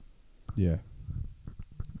 years. Yeah.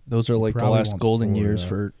 those are like the Probably last wants golden 4, years yeah.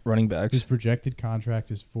 for running backs. His projected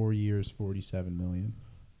contract is 4 years, $47 million.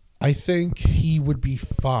 I think he would be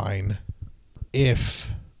fine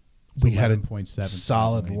if It's we had a 11.7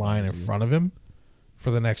 solid million line in a year. front of him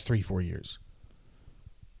for the next 3-4 years.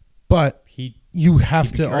 But He you have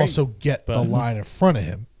He'd be to great, also get the but- line in front of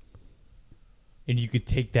him. and you could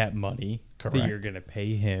take that money Correct. that you're going to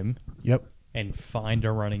pay him Yep. and find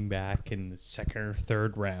a running back in the second or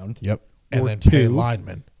third round. Yep. And Or then pay two.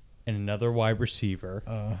 linemen. And another wide receiver.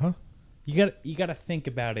 Uh-huh. You got to think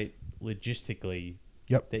about it logistically.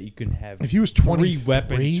 Yep. That you can have. If he was 3 23,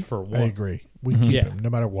 weapons for one. I agree. We keep Yeah. him no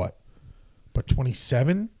matter what. But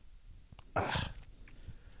 27,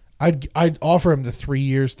 I'd offer him the 3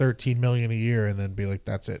 years, $13 million a year, and then be like,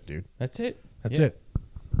 "That's it, dude. That's it. That's Yeah. it."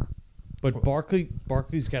 But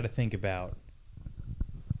Barkley's got to think about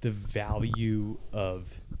the value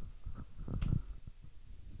of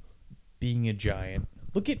being a giant.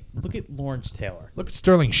 Look at Lawrence Taylor. Look at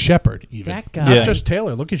Sterling Shepard, even That guy- not Yeah. just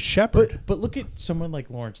Taylor. Look at Shepard. But look at someone like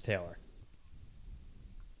Lawrence Taylor.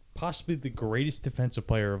 Possibly the greatest defensive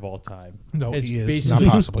player of all time. No, Has he is basically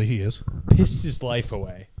not possibly. He is. pissed his life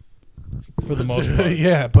away for the most part.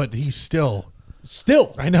 Yeah, but he's still.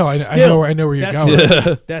 Still, I know. I Still. know where you're That's-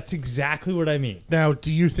 going. That's exactly what I mean. Now,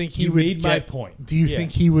 do you think he You would made my point. Do you Yeah.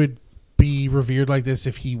 think he would be revered like this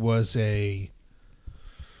if he was a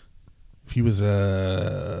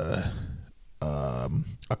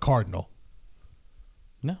Cardinal?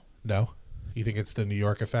 No, No. You think it's the New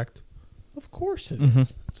York effect? of course it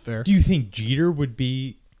is. It's fair. Do you think Jeter would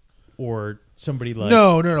be, or somebody like?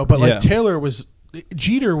 No. But Yeah. like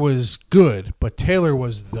Jeter was good, but Taylor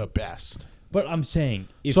was the best. But I'm saying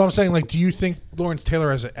if So I'm saying, like, do you think Lawrence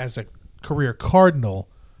Taylor as a career Cardinal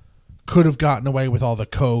could have gotten away with all the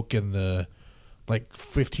coke and the like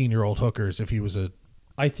 15-year-old hookers if he was a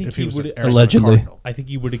I think if he he was would. an Arizona Allegedly. Cardinal? I think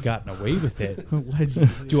he would have gotten away with it.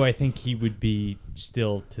 Allegedly. Do I think he would be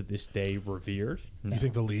still to this day revered? No. You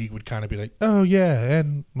think the league would kind of be like, oh yeah,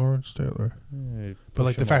 and Lawrence Taylor, but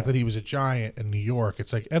like the fact that he was a giant in New York,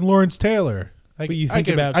 it's like, and Lawrence Taylor. Like, But you I think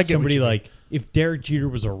get- about I get what somebody you mean. like if Derek Jeter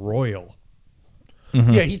was a Royal.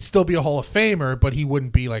 yeah, he'd still be a Hall of Famer, but he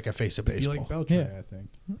wouldn't be like a face of Be baseball. like Beltray, Yeah. I think.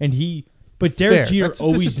 And but Derek Fair. Jeter That's a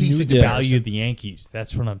always knew decent the comparison. value of the Yankees.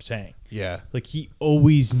 That's what I'm saying. Yeah, Like he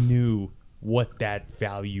always knew what that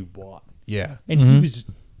value was. yeah. And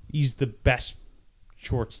he's the best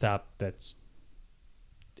shortstop that's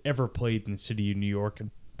ever played in the city of New York and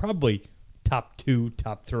probably top 2,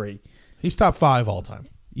 top 3. He's top 5 all time.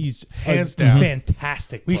 He's Hands a down.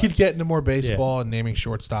 fantastic We player. could get into more baseball and naming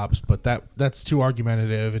shortstops, but that's too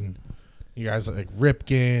argumentative. And you guys like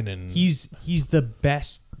Ripken and He's the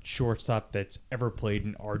best shortstop that's ever played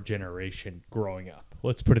in our generation growing up.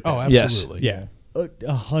 Let's put it that oh, way. Yes. absolutely, Yeah.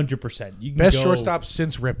 100%. You can best go- shortstop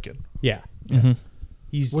since Ripken. Yeah.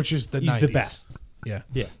 He's Which is the he's 90s. the best. Yeah,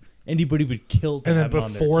 Yeah. Anybody would kill. To And then have him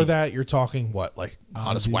on their before team. that, you're talking what, like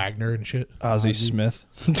Honest Wagner and shit. Ozzie Smith.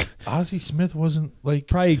 Ozzie Smith wasn't like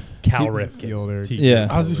probably Cal Ripken. Fielder. Yeah.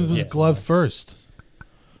 Ozzie Smith was Yeah. glove first.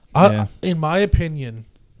 Yeah. In my opinion,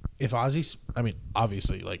 if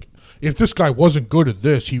obviously, like, if this guy wasn't good at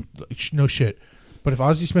this, he no shit. But if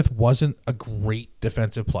Ozzie Smith wasn't a great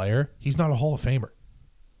defensive player, he's not a Hall of Famer.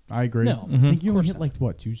 I agree. No. I think you only hit like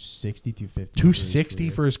what 260, 250. 260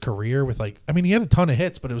 for his career with like, I mean, he had a ton of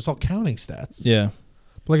hits, but it was all counting stats. Yeah.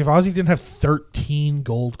 Like if Ozzie didn't have 13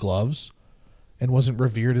 Gold Gloves and wasn't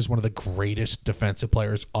revered as one of the greatest defensive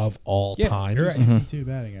players of all Yeah, time, you're right. 62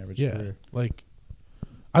 batting average. yeah, career. like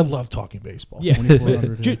I love talking baseball. Yeah.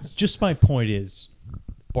 2,400 hits. Just my point is,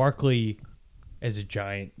 Barkley as a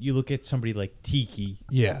Giant. You look at somebody like Tiki,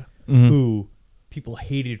 yeah. who people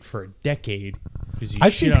hated for a decade because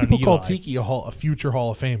I've seen people call Eli. Tiki a future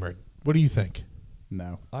Hall of Famer. What do you think?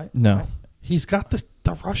 No. No. He's got the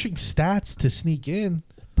rushing stats to sneak in.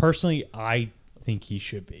 Personally, I think he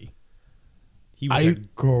should be. He was I- a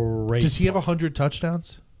great. Does he have player. 100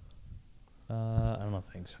 touchdowns? I don't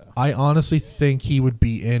think so. I honestly think he would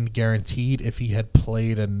be in guaranteed if he had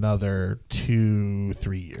played another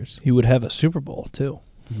 2-3 years. He would have a Super Bowl too.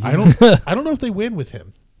 I don't know if they win with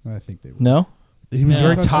him. I think they will. No. He was No.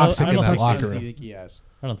 very I don't toxic in think that so. locker Do you room. think he has?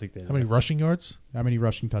 I don't think they. How many rushing yards? How many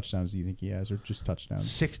rushing touchdowns do you think he has, or just touchdowns?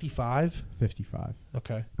 65. 55.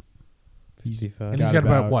 Okay. He's 55. And he's got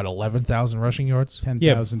about what, 11,000 rushing yards?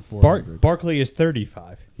 10,400. Barkley is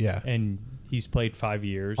 35, Yeah. and he's played 5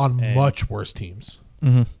 years On and much worse teams.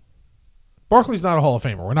 Mm-hmm. Barkley's not a Hall of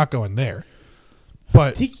Famer. We're not going there.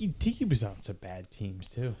 But Tiki was on some bad teams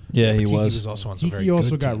too. Yeah, he Tiki was. also on some very Tiki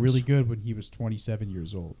also good got teams. really good when he was 27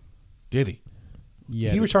 years old. Did he?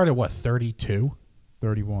 Yeah, He retired at what, 32?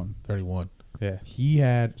 31. 31. Yeah, He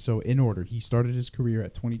had, so in order, he started his career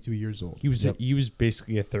at 22 years old. he was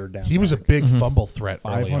basically a third down. He was a back. big fumble threat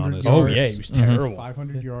early 500 on. His Oh career. yeah, he was terrible.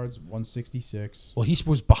 500 yards, 166, Well, he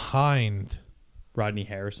was behind. Rodney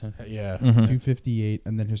Harrison. Yeah. Mm-hmm. 258,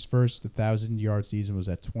 and then his first 1,000-yard season was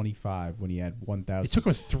at 25 when he had 1,000. It took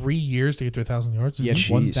him 3 years to get to 1,000 yards. He had Jeez.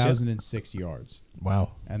 1,006 yards,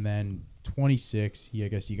 Wow. and then 26. I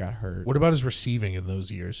guess he got hurt. What about his receiving in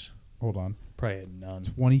those years? Hold on. Probably had none.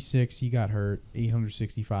 26, he got hurt,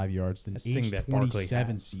 865 yards. Then That's the thing age that Barkley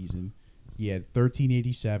 27 has. season, he had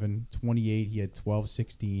 1387. 28, he had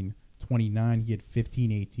 1216. 29, he had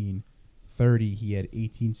 1518. 30, he had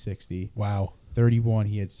 1860. Wow. 31,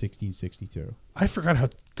 he had 1662. I forgot how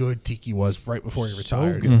good Tiki was right before he So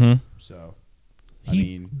retired. good. Mm-hmm. So, He I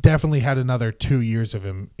mean, definitely had another 2 years of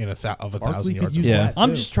him in of Barkley 1,000 could yards. use Yeah. that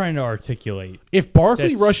I'm too. just trying to articulate. If Barkley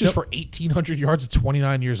That's rushes so- for 1,800 yards at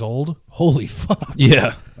 29 years old, holy fuck.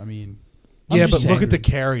 Yeah. I mean, I'm Yeah, just but look saying. at the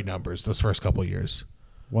carry numbers those first couple of years.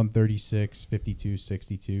 136, 52,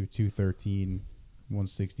 62, 213,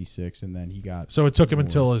 166, and then he got. So it took him more.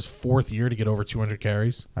 until his fourth year to get over 200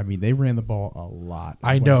 carries. I mean, they ran the ball a lot.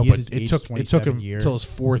 I When know, he hit but his it age took 27 him year, until his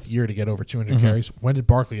fourth year to get over 200 carries. When did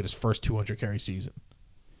Barkley get his first 200 carry season?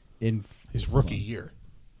 in His rookie year.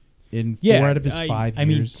 in 4 Yeah, out of his 5 I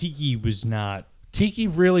mean, years. Tiki was not. Tiki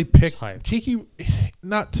really picked Hype. Tiki,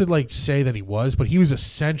 not to like say that he was, but he was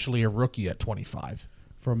essentially a rookie at 25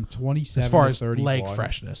 from 27 as far to as 31, leg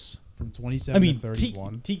freshness. From 27 I mean, to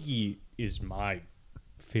 31. Tiki is my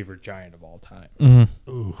favorite Giant of all time.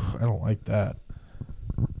 Mm-hmm. Ooh, I don't like that.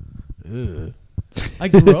 Ugh. I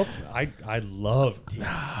grew up. I love Tiki.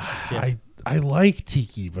 Yeah. I like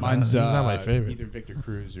Tiki, but Mine's he's not my favorite. Either Victor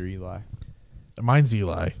Cruz or Eli. Mine's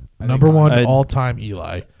Eli, think number mine- one I- all time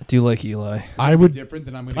Eli. I do like Eli. I would. Different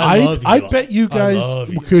than I'm going I to. love I Eli. bet you I guys love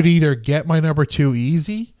Eli. could either get my number 2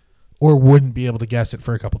 easy, or wouldn't be able to guess it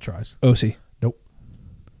for a couple tries. OC. Nope.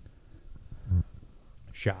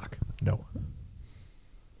 Shock. No.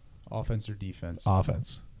 Offense or defense?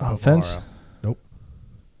 Offense. Offense. Bavaro. Nope.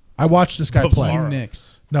 I watched this guy play. Bavaro.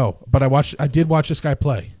 Knicks. No, but I did watch this guy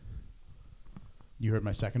play. You heard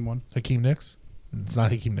my second one? Hakeem Nicks. It's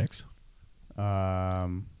not Hakeem Nicks.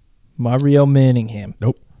 Mario Manningham.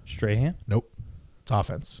 Nope. Strahan. Nope. It's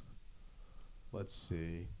offense. Let's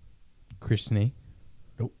see. Chris Snee.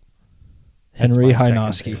 Nope. Henry That's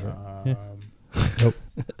my second Hynoski. favorite. Nope.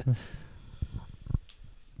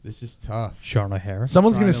 This is tough. Sean O'Hara.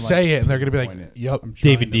 Someone's Trying gonna to, say it, and they're gonna be pinpoint like, it. "Yep." I'm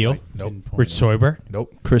trying David to, Deal. Nope. pinpoint Rich it. Soiber.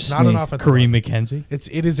 Nope. Chris Not an Snee. offensive. Kareem lineman. McKenzie.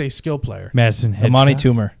 It is a skill player. Madison Hedgehog. Amani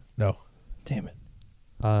Toomer. No, Damn it.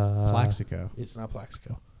 Plaxico. it's not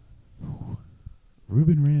Plaxico.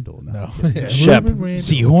 Ruben Randall. No. Shep. Ruben Randall.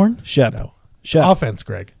 Seahorn. Shep. No. Shep. Offense,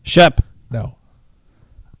 Greg. Shep. No.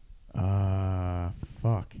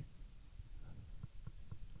 Fuck.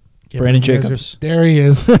 Yeah, Brandon but you guys Jacobs. There he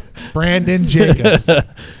is. Brandon Jacobs. Wow,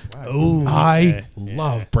 I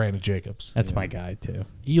love Brandon Jacobs. That's my guy too.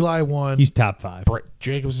 Eli 1. He's top 5.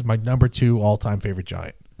 Jacobs is my number 2 all-time favorite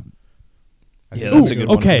Giant. Yeah, that's a good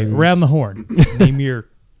one. Okay, round the horn. Name your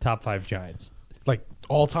top 5 Giants. Like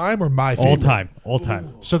all-time or my favorite? All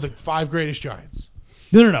time. So the 5 greatest Giants.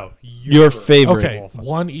 No. Your favorite. Okay,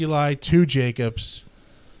 1 Eli, 2 Jacobs.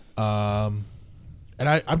 And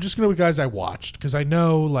I'm just going to go with guys I watched because I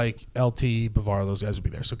know like LT, Bavar, those guys would be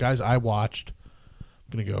there. So guys I watched,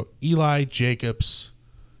 I'm going to go Eli, Jacobs,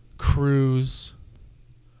 Cruz,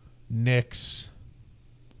 Nix,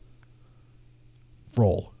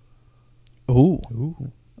 Roll.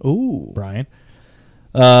 Ooh. Brian.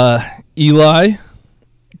 Eli,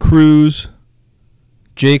 Cruz,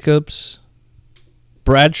 Jacobs,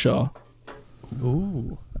 Bradshaw,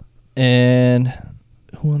 Ooh. and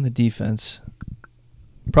who on the defense?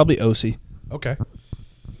 Probably OC. Okay.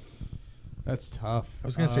 That's tough. I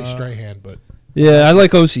was going to say Strahan, but Yeah, I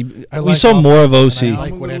like OC. I We like saw more of offense, and OC. I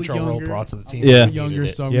like I'm a what little Antrell Roll younger. brought to the team. Yeah. We Younger,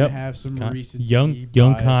 needed it. so I'm Yep. gonna have some recency. Young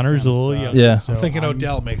bias Connor's a kinda little stuff. young. Yeah. So I'm thinking I'm-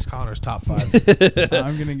 Odell makes Connor's top 5.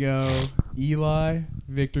 I'm gonna go Eli,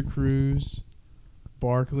 Victor Cruz,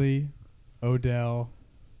 Barkley, Odell,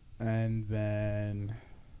 and then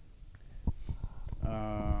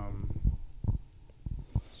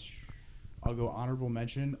I'll go honorable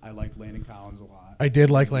mention. I like Landon Collins a lot. I did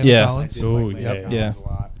like Landon Yeah. I Collins. did Ooh, like Landon yeah. Collins Yeah. a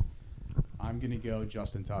lot. I'm gonna go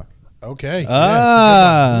Justin Tuck. Okay.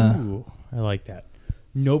 Ooh, I like that.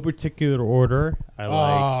 No particular order. I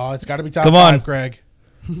like. Oh, it's got to be top Come 5, on. Greg.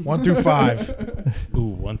 1 through 5. Ooh,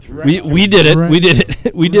 1 through. We did it. We did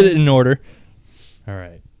it. We did it in order. All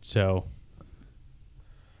right. So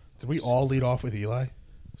Did we all lead off with Eli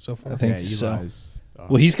so far? I think yeah, so. Eli's.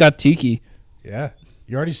 Well, he's got Tiki. Yeah.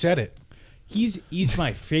 You already said it. he's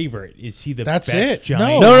my favorite. Is he the That's best it.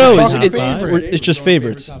 Giant? No, we're it's, talking it, favorite. we're- it's just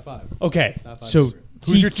favorites. Top 5. Okay. Top 5 So favorite.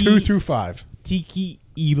 Who's your Tiki- 2 through 5? Tiki,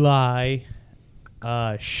 Eli,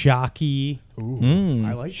 Shockey, Ooh.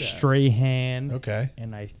 I like that. Strahan. Okay.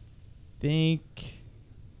 And I think.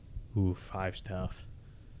 Ooh, 5's tough.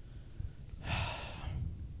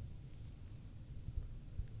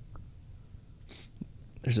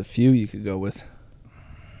 There's a few you could go with.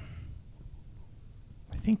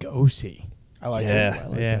 I think OC. I like Yeah. it. I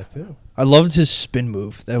like Yeah. that too. I loved his spin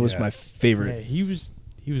move. That was Yeah. my Yeah, favorite. he was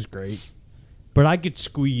great. But I could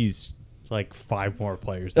squeeze like 5 more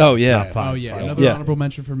players. Oh, in the yeah. top 5. Oh yeah. Another Yeah. honorable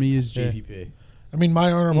mention for me is Yeah. JPP. I mean,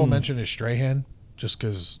 my honorable mention is Strahan, just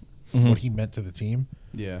because what he meant to the team.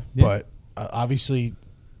 Yeah. Yeah. But obviously,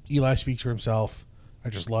 Eli speaks for himself. I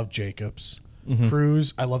just love Jacobs.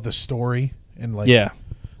 Cruz, I love the story and like Yeah.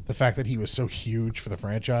 the fact that he was so huge for the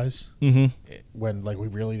franchise Mm-hmm. when like we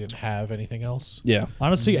really didn't have anything else. Yeah.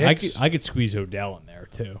 Honestly, Knicks. I could squeeze Odell in there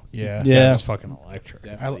too. Yeah. Yeah. That was fucking electric.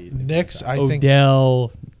 Knicks, I think.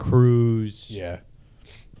 Odell, Cruz, Yeah.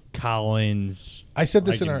 Collins. I said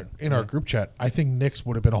this I in can- our group chat. I think Knicks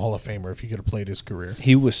would have been a Hall of Famer if he could have played his career.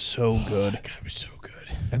 He was so good. Guy was so good.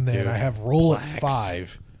 And then Dude. I have Roll Blacks. at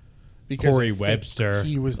 5 because Corey I think Webster.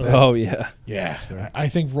 He was that. Oh, yeah. Yeah, I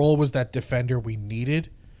think Roll was that defender we needed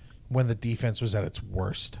when the defense was at its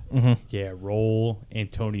worst. Yeah, Roll,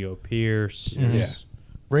 Antonio Pierce, Yeah,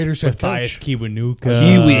 Raiders head Matthias coach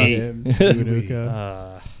Kiwanuka.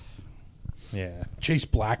 Kiwanuka. Yeah. Chase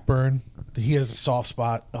Blackburn. He has a soft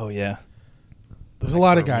spot. Oh, yeah. There's a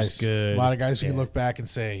lot of Blackburn was guys. good. A lot of guys who can Yeah. look back and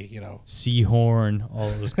say, you know, Seahorn, all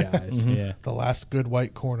those guys. Yeah. the last good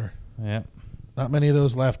white corner. Yeah. Not many of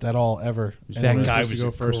those left at all ever. That And guy supposed to was go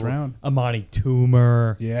a first round. Amani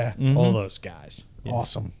Toomer. Yeah, All those guys. Yeah.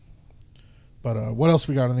 awesome. But what else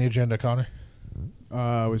we got on the agenda, Connor?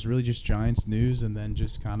 It was really just Giants news and then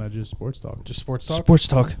just kind of just sports talk. Just sports talk. Sports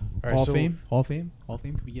talk. All right, Hall so, of Fame. Hall of Fame. Hall of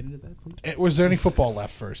Fame. Can we get into that, please? Was there any football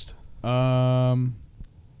left first? I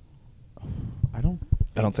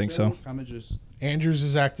don't think so. Kind of just Andrews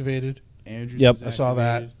is activated. Andrews. Yep. is I saw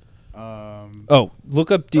that. activated. Oh,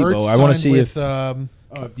 look up Debo. Ertz I want to signed see with, if.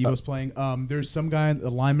 If Debo's playing. There's some guy, a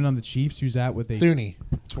lineman on the Chiefs, who's out with a Thuney.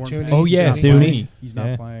 torn Thuney. pec. Oh, He's yeah, not Thuney. playing. He's not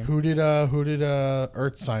Yeah. playing. Who did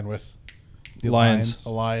Ertz sign with? The Lions. The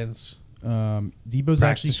Lions. Debo's Practice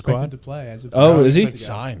actually squad? expected to play as of Oh, No, is he's, he? like,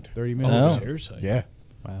 signed? 30 minutes. Oh. ago. Seriously? Yeah.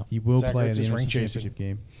 Wow. He will Zach play in Ertz the is NFC ring chasing. Championship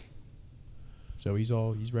game. So he's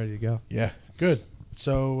ready to go. Yeah. Good.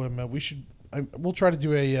 So we should. We'll try to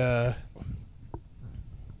do a.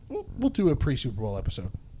 We'll do a pre-Super Bowl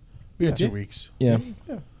episode. We had 2 weeks. Yeah. Did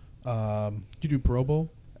you do Pro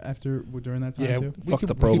Bowl during that time Yeah, too? we Fuck could,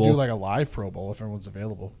 the Pro we could do Bowl. like a live Pro Bowl if everyone's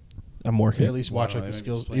available. I'm At working. least watch Wow, like the they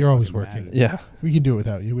skills. just play You're always fucking working. Madden. Yeah. We can do it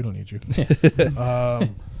without you. We don't need you.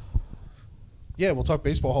 Yeah, we'll talk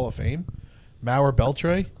Baseball Hall of Fame. Mauer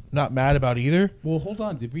Beltre, not mad about either. Well, hold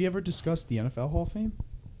on. Did we ever discuss the NFL Hall of Fame?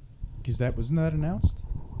 Because wasn't that announced?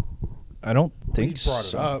 I don't We think brought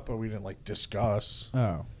so. it up, but we didn't like discuss.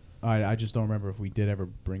 Oh, I just don't remember if we did ever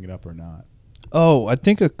bring it up or not. Oh, I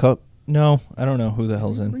think a cup. No, I don't know who the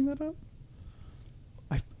hell's Did we in. bring that up?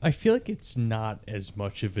 I feel like it's not as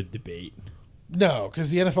much of a debate. No, because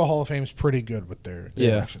the NFL Hall of Fame is pretty good with their Yeah.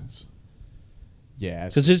 selections. Yeah,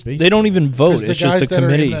 Because they don't even vote. 'Cause the It's just guys the that are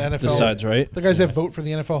in committee the NFL decides, right? The guys that vote for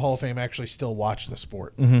the NFL Hall of Fame actually still watch the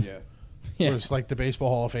sport. Mhm. Yeah. Yeah. Whereas like the Baseball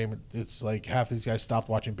Hall of Fame, it's like half these guys stopped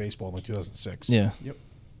watching baseball in like 2006. Yeah.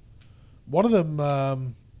 One of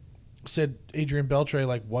them said Adrian Beltre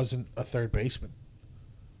like wasn't a third baseman.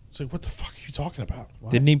 It's like, what the fuck are you talking about?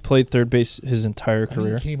 Didn't he play third base his entire I think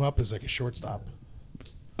career? he came up as like a shortstop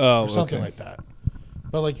Oh, or something okay. like that.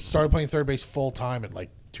 But like he started playing third base full time in like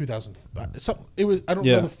 2000. Something. It was. I don't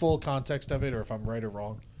Yeah. know the full context of it or if I'm right or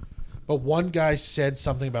wrong. But one guy said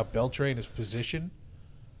something about Beltre and his position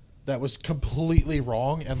that was completely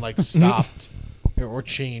wrong and like stopped or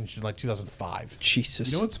changed in like 2005. Jesus.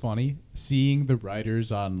 You know what's funny? Seeing the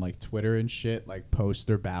writers on like Twitter and shit like post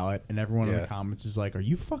their ballot, and everyone in Yeah. the comments is like, "Are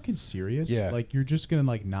you fucking serious? Yeah. Like you're just gonna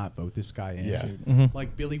like not vote this guy in?" Yeah. Mhm.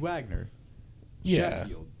 Like Billy Wagner, Yeah.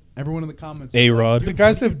 Sheffield. Everyone in the comments. A-Rod. Is The like,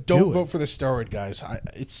 guys "Dude, that don't do it." vote for the steroid guys,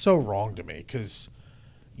 it's so wrong to me because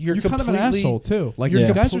you're You're kind of an asshole too. Like You're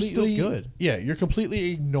these guys are still completely- good. Yeah, you're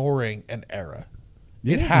completely ignoring an era.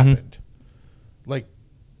 It Yeah. happened. Like,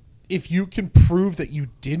 if you can prove that you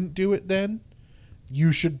didn't do it then,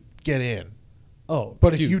 you should get in. Oh,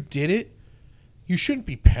 But if dude, you did it, you shouldn't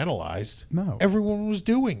be penalized. No. Everyone was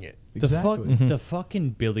doing it. Exactly. the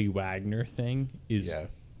fucking Billy Wagner thing is Yeah.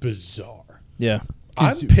 bizarre. Yeah. I'm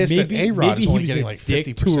 'Cause pissed that maybe- A-Rod maybe is only he was getting a like dick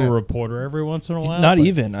 50%. to a reporter every once in a while. Not but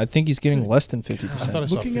even. I think he's getting less than 50%. I thought I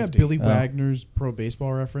saw Looking at 50. Billy Oh. Wagner's Pro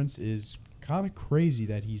Baseball Reference is kind of crazy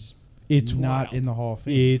that he's It's not wild. in the Hall of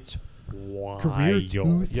Fame. It's wild. Career Yep.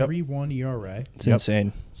 2.31 ERA, It's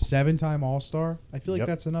insane. 7-time All-Star. I feel like Yep.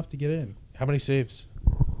 that's enough to get in. How many saves?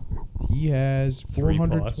 He has 3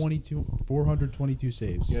 plus. 422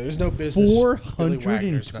 saves. Yeah, there's no business. Billy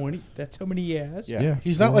Wagner's not- 420. That's how many he has. Yeah. Yeah,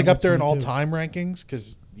 He's not like up there in 422. all-time rankings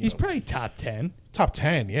because He's probably top 10. top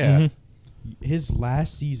 10. Yeah. Mm-hmm. His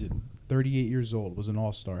last season, 38 years old, was an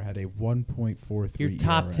All-Star. Had a 1.43 If you're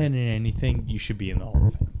top ERA. 10 in anything, you should be in the Hall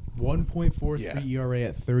of Fame. 1.43 Yeah. ERA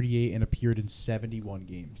at 38 and appeared in 71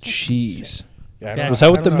 games. Jeez. Yeah, I Was don't know- that with I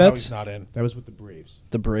don't the know how Mets? He's not in. That was with the Braves.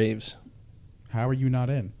 The Braves. How are you not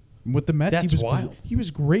in? With the Mets, That's he was wild. He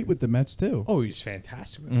was great with the Mets too. Oh, he's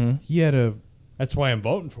fantastic. Mm-hmm. He had a That's why I'm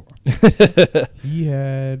voting for him. he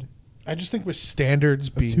had I just think with standards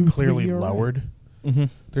A being 2.3 clearly ERA. lowered, Mm-hmm.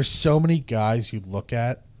 there's so many guys you look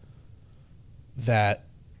at that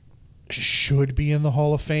should be in the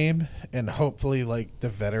Hall of Fame, and hopefully, like the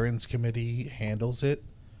Veterans Committee handles it.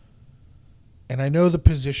 And I know the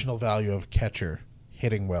positional value of catcher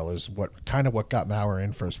hitting well is what got Mauer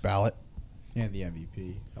in first ballot. and the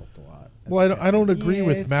MVP helped a lot. Well, I don't agree Yeah,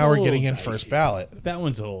 with it's a Mauer little getting in dicey. first ballot That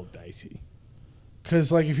one's a little dicey.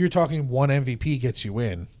 because, like, if you're talking one MVP gets you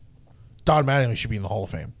in, Don Mattingly should be in the Hall of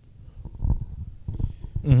Fame.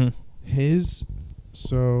 Mm-hmm.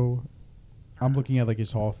 So I'm looking at like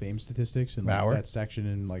his Hall of Fame statistics and like Mauer? that section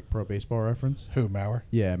in like Pro Baseball Reference. Who, Mauer?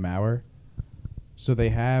 Yeah, Mauer. So they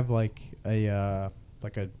have like a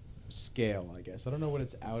scale, I guess. I don't know what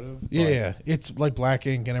it's out of. but- Yeah, it's like black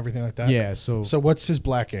ink and everything like that. Yeah, so So what's his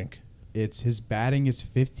black ink? it's his batting is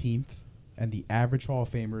 15th and the average Hall of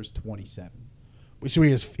Famer is 27. So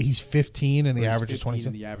he's 15 and the Or he's average is 15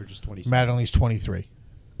 27. and the average is 27. Mattingly's 23.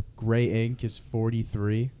 Gray ink is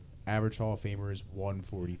 43. Average Hall of Famer is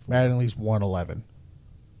 144. Mattingly's 111.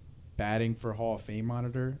 Batting for Hall of Fame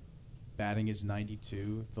monitor, batting is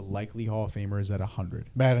 92. The likely Hall of Famer is at 100.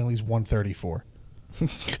 Mattingly's 134.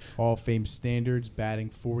 Hall of Fame standards, batting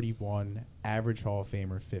 41. Average Hall of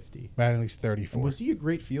Famer 50. Mattingly's And 34. was he a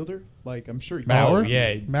great fielder? Like I'm sure. Mauer? Oh,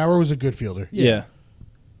 yeah. Mauer was a good fielder. Yeah.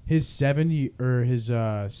 His 7-year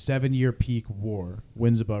peak WAR,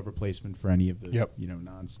 wins above replacement for any of the Yep.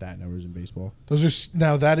 non-stat numbers in baseball. Those are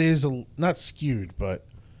now that is not skewed, but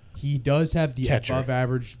He does have the Catcher. above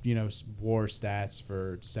average WAR stats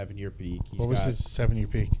for 7-year peak. He's what was got his 7-year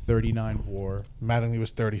peak? 39 WAR. Mattingly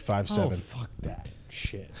was 35.7. Oh, fuck that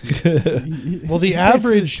shit. Well, the for the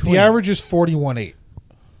average Twins. is 41.8.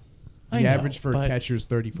 The I know, average for but catcher is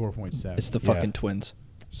 34.7. It's the fucking Twins.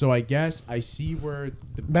 So I guess I see where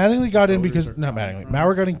the Mattingly got in voters because are not coming Mattingly. from.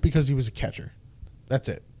 Mauer got in because he was a catcher. That's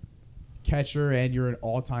it. catcher and you're an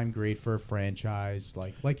all-time great for a franchise.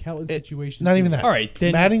 Like hell in situations. Not even that. All right,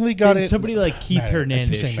 then Mattingly got then in. somebody like Keith Mattingly. I keep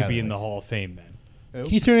Hernandez saying should be in Mattingly. the Hall of Fame then.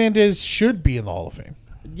 Keith Hernandez should be in the Hall of Fame.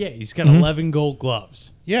 Yeah, he's got 11 Gold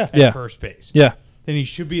Gloves Yeah, at Yeah. first base. Yeah. Then he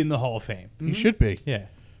should be in the Hall of Fame. he should be. Yeah.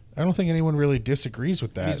 I don't think anyone really disagrees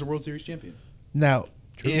with that. He's a World Series champion. Now,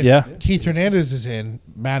 if Yeah. Keith Hernandez is in,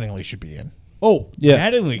 Mattingly should be in. Oh, Yeah.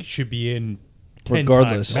 Mattingly should be in 10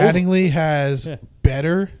 Regardless. times over. Mattingly has Yeah.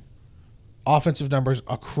 better offensive numbers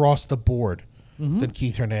across the board than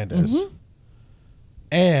Keith Hernandez.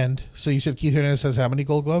 And so you said Keith Hernandez has how many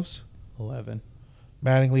Gold Gloves? 11.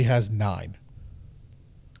 Mattingly has 9.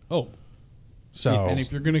 Oh, So And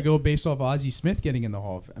if you're going to go based off Ozzie Smith getting in the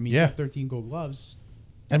Hall of he's Yeah. got 13 Gold Gloves.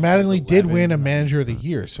 and Mattingly That's did 11, win a 9. Manager of the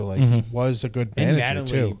Year, so like he was a good and manager Mattingly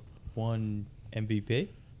too. won MVP.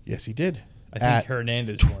 Yes, he did. I think At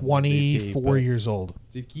Hernandez won 24 MVP, but- years old.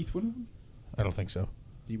 Did Keith win one? I don't think so.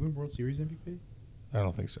 Did he win World Series MVP? I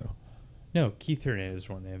don't think so. No, Keith Hernandez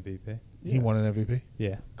won MVP. He won an MVP.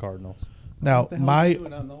 Yeah, Cardinals. Now, What the hell is he my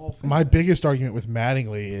doing out in the Hall of Fame? my biggest argument with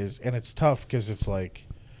Mattingly is, and it's tough because it's like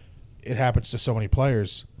it happens to so many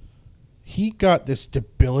players. He got this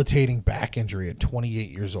debilitating back injury at 28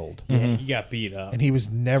 years old, Yeah, he got beat up. and he was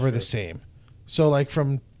never the same. So, like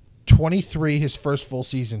from 23, his first full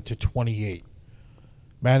season, to 28,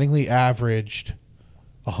 Mattingly averaged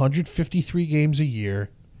 153 games a year,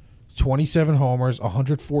 27 homers,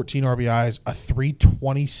 114 RBIs, a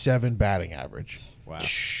 327 batting average. Wow.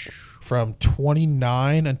 From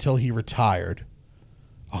 29 until he retired,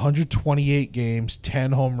 128 games,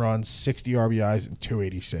 10 home runs, 60 RBIs, and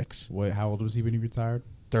 286. Wait, how old was he when he retired?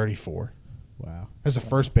 34. Wow. As a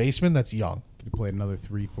first baseman, that's young. Could have played another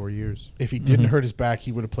 3-4 years. If he didn't hurt his back,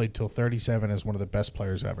 he would have played till 37 as one of the best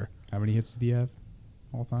players ever. How many hits did he have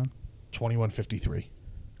all time? 2153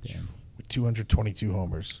 Damn. with 222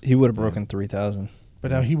 homers. He would have broken 3,000.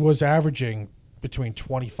 But now he was averaging between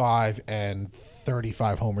 25 and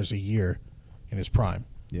 35 homers a year in his prime.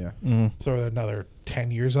 Yeah. Throw another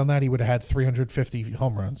 10 years on that, he would have had 350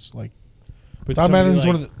 home runs. Like But Don somebody Mattingly's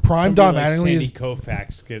one of the prime. Don somebody like Mattingly Sandy is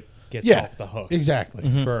Koufax gets yeah, off the hook. exactly.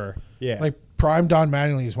 For Like prime Don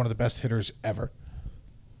Mattingly is one of the best hitters ever,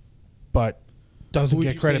 but doesn't Who would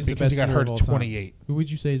get you say credit is the because he best got hitter hurt of all at time? 28. Who would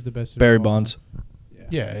you say is the best hitter? Barry of all Bonds. time?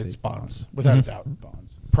 Yeah, I'd say it's Bonds without a doubt.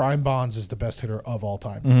 Bonds. Prime Bonds is the best hitter of all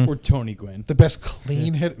time. or Tony Gwynn. The best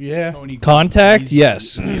clean hit. Yeah, Tony Gwynn. Contact, He's-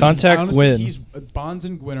 yes. Contact, honestly, win. He's Bonds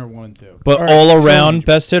and Gwynn are 1 and 2. But All right, all so- around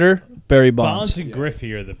best hitter, Barry Bonds. Bonds and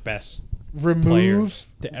Griffey are the best remove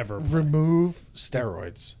players to ever play. remove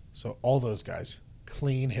steroids. So all those guys,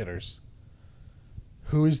 clean hitters.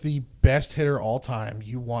 Who is the best hitter all time?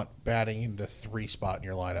 You want batting in the 3 spot in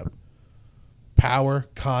your lineup. Power,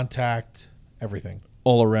 contact, everything,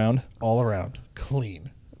 All around. all around,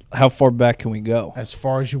 clean. How far back can we go? As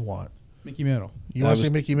far as you want. Mickey Mantle. You I want to was- say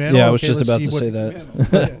Mickey Mantle? Yeah, I was Okay, just let's about see to what-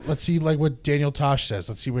 say that. Let's see like what Daniel Tosh says.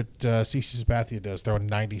 Let's see what CeCe Sabathia does, throwing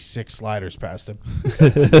 96 sliders past him.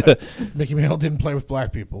 Mickey Mantle didn't play with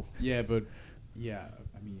black people. Yeah, but I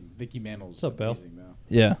mean, Mickey Mantle's What's up, Bill? amazing though.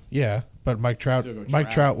 Yeah. Yeah, but Mike Trout Still go Mike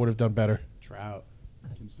Trout. Trout would have done better. Trout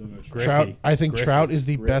can still go. Griffey. Trout, I think Griffey. Trout is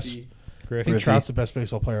the best. Griffey. I Griffey. think Trout's the best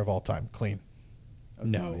baseball player of all time. Clean.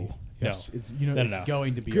 No. Yes. It's No, it's no.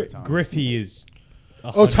 going to be Gr- Ohtani. Griffey is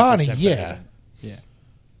 100% Ohtani, better yeah. than- Yeah.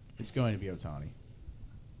 It's going to be Ohtani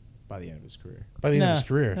by the end of his career. By the end of his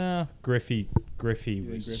career. Griffey You think was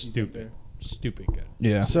Griffey's up stupid. there? Stupid good.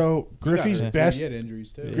 Yeah. So Griffey's Yeah. best He had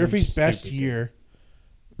injuries too. Yeah. Griffey's best Stupid. year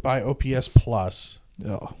by OPS plus,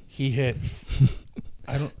 Oh. he hit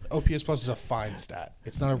OPS plus is a fine stat.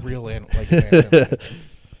 It's not a real like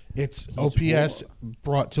it's OPS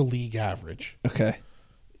brought to league average. Okay.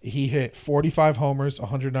 He hit 45 homers,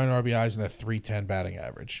 109 RBIs, and a 310 batting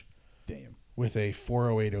average Damn. with a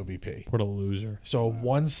 408 OBP. What a loser. So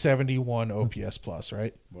 171 OPS plus,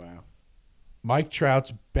 right? Wow. Mike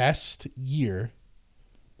Trout's best year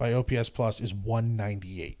by OPS plus is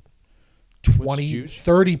 198. 20, Juge?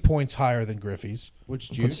 30 points higher than Griffey's. What's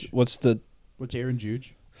What's Juge? what's the Aaron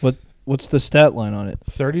Juge? what's the stat line on it?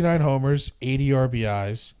 39 homers, 80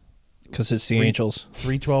 RBIs, Because it's the Angels.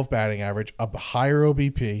 312 batting average, a higher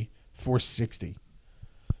OBP, 460.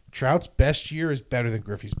 Trout's best year is better than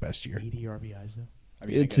Griffey's best year. 80 RBIs though. I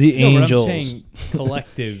mean, It's I the guess- No, but Angels. I'm saying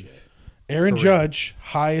collective. Aaron Correct. Judge,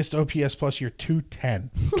 highest OPS plus year, 210.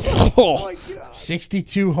 Oh.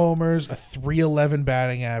 62 homers, a 311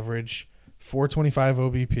 batting average, 425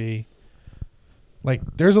 OBP. Like,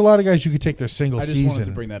 there's a lot of guys you could take their single I just wanted to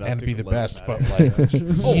season bring that up and to be the let best, it but matter.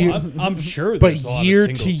 like, Oh, year, I'm sure. but There's a lot year of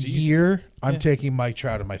to single season. year, I'm Yeah. taking Mike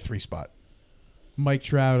Trout in my 3 spot. Mike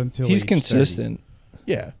Trout until He's age consistent.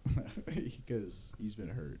 Yeah, 30, because he's been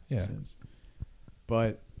hurt Yeah. since.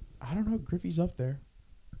 But I don't know. Griffey's up there.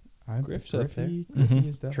 Griff's up there. Griffey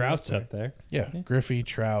is definitely Trout's there. up there. yeah. Yeah. Griffey,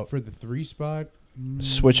 Trout. For the 3 spot.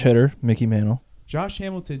 Switch hitter, Mickey Mantle. Josh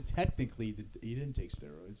Hamilton technically he didn't take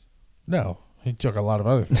steroids. No, he took a lot of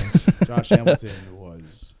other things. Josh Hamilton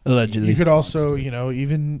was Allegedly. You could also,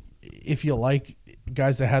 even if you like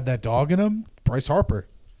guys that had that dog in them, Bryce Harper.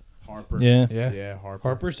 Harper. Yeah. Yeah. Harper.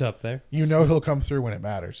 Harper's up there. He'll come through when it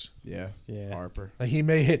matters. Yeah, Yeah. Harper. Like he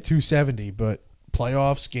may hit 270, but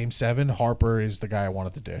playoffs, Game 7, Harper is the guy I want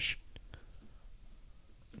at the dish.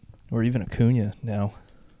 Or even Acuna now.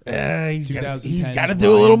 He's 2010's got to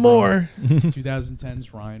do a little Ryan more.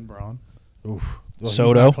 2010's Ryan Braun. Oof. Well,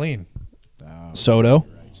 Soto. He's not clean. Soto.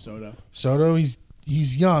 You're right. Soto,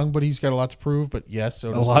 he's young, but he's got a lot to prove. But yes, A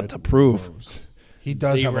Soto's lot good. to prove. He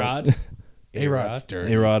does have A-Rod. A-Rod's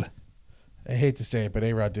dirty. A-Rod. I hate to say it, but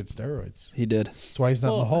A-Rod did steroids. He did. That's why he's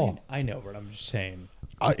not in the Hall. I know, but I'm just saying.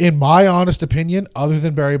 In my honest opinion, other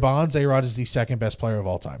than Barry Bonds, A-Rod is the second best player of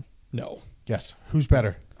all time. No. Yes. Who's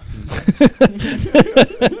better? Who's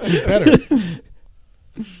better?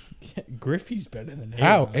 Griffey's better than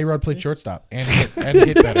How? A-Rod. A-Rod played shortstop and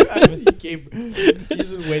hit better. He's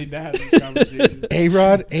just waiting to have this conversation.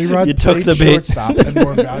 A-Rod You played took the bait. shortstop, a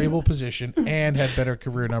more valuable position, and had better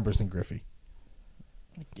career numbers than Griffey.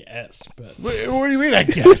 I guess, but What do you mean, I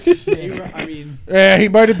guess? I mean, Yeah, he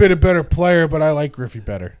might have been a better player, but I like Griffey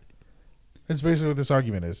better. That's basically what this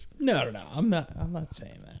argument is. no. I'm not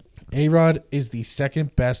saying that. A-Rod is the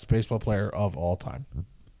second best baseball player of all time.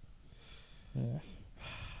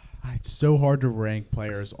 it's so hard to rank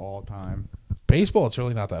players all time. Baseball, it's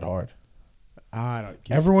really not that hard. I don't.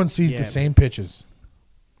 Everyone sees yeah, the same pitches.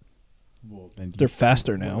 Well, then They're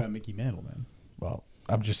faster What now. about Mickey Mantle then? Well,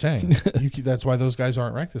 I'm just saying. That's why those guys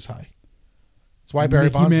aren't ranked this high. That's why Barry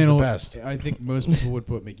Bonds is the best. I think most people would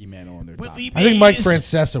put Mickey Mantle on their top. I think Mike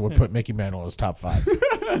Francesa would put Mickey Mantle in his top 5.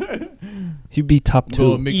 He'd be top 2.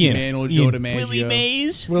 Well, Mickey Ian. Mantle, Joe DiMaggio.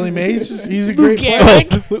 Mays. Willie Mays, he's a great player.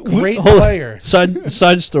 Oh, Great hold on. player.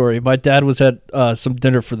 Side story. My dad was at some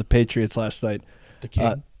dinner for the Patriots last night. The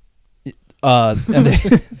king. And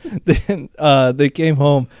they came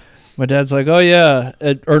home. My dad's like, "Oh yeah,"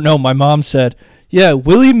 my mom said, "Yeah,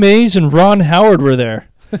 Willie Mays and Ron Howard were there."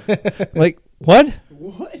 Like what?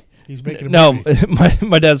 What? He's making a No, movie.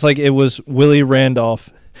 my dad's like, it was Willie Randolph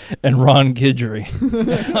and Ron Guidry.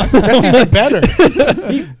 That's even better.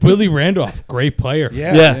 Willie Randolph, great player.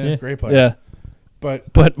 Yeah, Yeah. great player. Yeah, But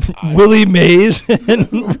Willie Mays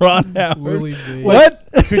and Ron Howard. Willie Mays.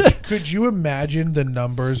 What? could you imagine the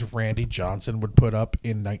numbers Randy Johnson would put up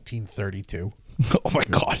in 1932 Oh my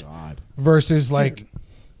God. God. versus like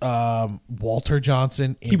Walter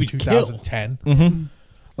Johnson in He would 2010? Mm-hmm.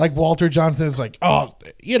 Like Walter Johnson is like, oh,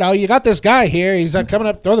 you got this guy here. He's coming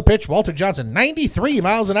up, throw the pitch. Walter Johnson, 93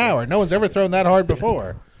 miles an hour. No one's ever thrown that hard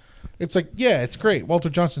before. It's like, yeah, it's great. Walter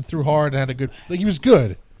Johnson threw hard and had a good. Like, he was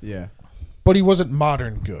good, Yeah. but he wasn't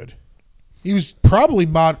modern good. He was probably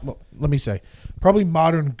probably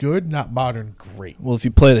modern good, not modern great. Well, if you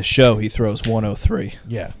play the show, he throws 103.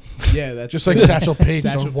 Yeah, Yeah, that's just like Satchel Paige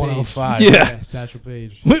Satchel on Paige. 105. Yeah. Satchel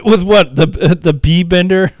Paige. With what? The bee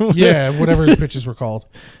bender? Yeah, whatever his pitches were called.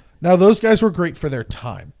 Now those guys were great for their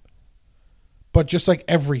time, but just like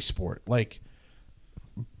every sport, like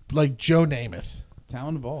Joe Namath.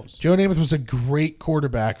 Talent evolves. Joe Namath was a great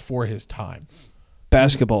quarterback for his time.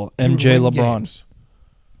 Basketball. He would MJ win LeBron. games.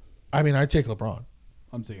 I mean, I'd take LeBron.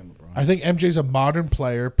 I'm taking LeBron. I think MJ's a modern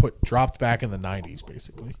player, dropped back in the 90s,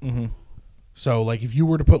 basically. Mm-hmm. So, like, if you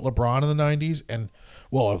were to put LeBron in the 90s, and,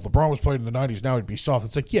 well, if LeBron was played in the 90s, now he'd be soft.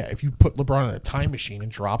 It's like, yeah, if you put LeBron in a time machine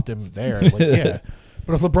and dropped him there, like, yeah.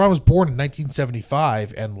 But if LeBron was born in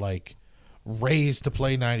 1975 and, like, raised to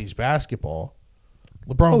play 90s basketball,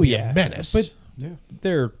 LeBron would be a menace. But yeah.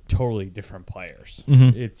 they're totally different players.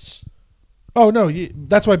 Mhm. It's Oh, no,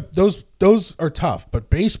 that's why those are tough. But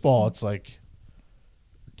baseball, it's like,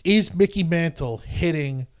 is Mickey Mantle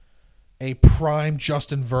hitting a prime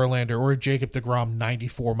Justin Verlander or a Jacob deGrom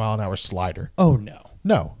 94-mile-an-hour slider? no.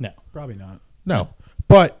 No. Probably not. No.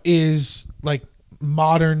 But is, like,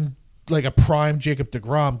 modern, like a prime Jacob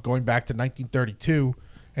deGrom going back to 1932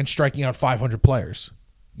 and striking out 500 players?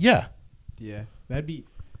 Yeah. Yeah. That'd be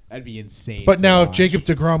insane. But to now if watch. Jacob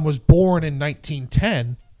deGrom was born in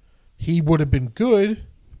 1910, he would have been good,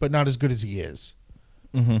 but not as good as he is.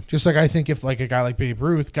 Mm-hmm. Just like I think if like a guy like Babe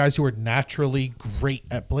Ruth, guys who are naturally great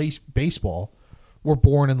at baseball were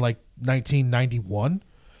born in like 1991,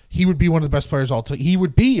 he would be one of the best players all time. He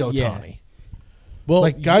would be Ohtani. Yeah. Well,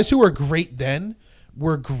 Like guys who were great then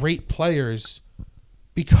were great players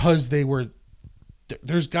because they were.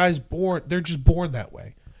 There's guys born. They're just born that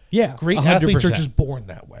way. yeah, Great 100%. athletes are just born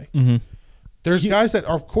that way. Mm-hmm. There's guys that,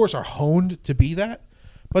 are, of course, are honed to be that,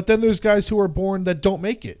 but then there's guys who are born that don't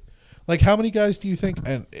make it. Like, how many guys do you think,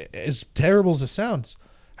 and as terrible as it sounds,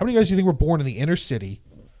 how many guys do you think were born in the inner city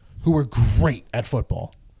who were great at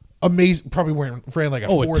football? Amazing. Probably ran like a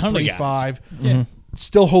Oh, a ton of guys. 4.35. Yeah.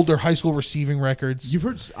 Still hold their high school receiving records. I've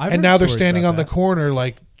and heard now they're stories standing about on the that. corner,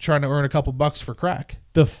 like, trying to earn a couple bucks for crack.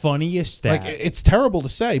 The funniest stat. Like, it's terrible to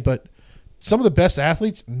say, but some of the best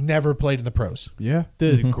athletes never played in the pros. Yeah.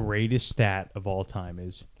 The greatest stat of all time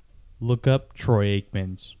is look up Troy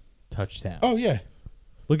Aikman's touchdown. Oh, yeah.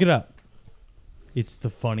 Look it up. It's the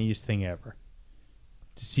funniest thing ever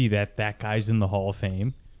to see that guy's in the Hall of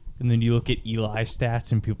Fame, and then you look at Eli's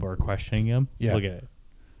stats and people are questioning him. Yeah. Look at it.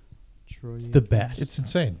 It's the best. It's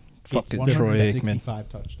insane. Fucking Troy Aikman. 165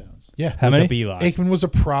 touchdowns. Yeah. How Look many? up Eli. Aikman was a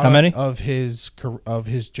product How many? of his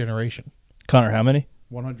generation. Connor, how many?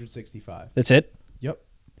 165. That's it? Yep.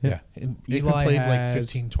 Yeah. And Aikman Eli played has like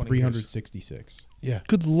 15, 20 years. 366. Yeah.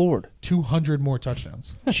 Good Lord. 200 more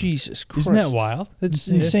touchdowns. Jesus Christ. Isn't that wild? That's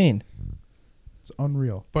insane. It's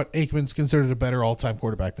unreal. But Aikman's considered a better all-time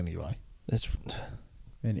quarterback than Eli. That's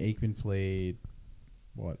And Aikman played,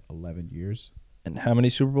 11 years? And how many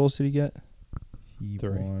Super Bowls did he get? He 3.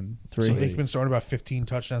 won 3. So Aikman's throwing about 15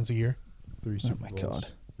 touchdowns a year. 3 Oh Super my Bowls. God.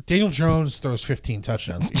 Daniel Jones throws 15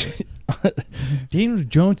 touchdowns a year. Daniel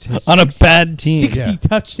Jones has On a bad team. 60 Yeah.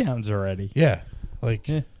 touchdowns already. Yeah. Like,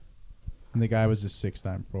 Yeah. And the guy was a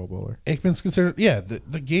 6-time Pro Bowler. Aikman's considered,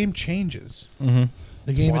 the game changes. Mm-hmm.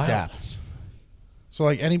 The game wild. adapts. So,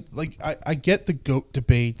 I get the GOAT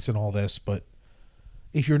debates and all this, but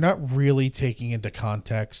if you're not really taking into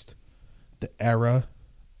context the era,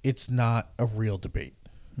 it's not a real debate.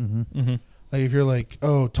 Mm-hmm. Mm-hmm. Like, if you're like,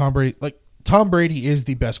 oh, Tom Brady is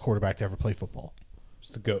the best quarterback to ever play football. It's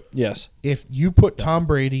the GOAT. Yes. If you put Tom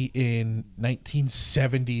Brady in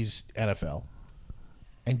 1970s NFL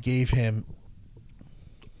and gave him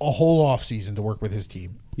a whole offseason to work with his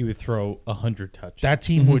team, He would throw 100 touchdowns. that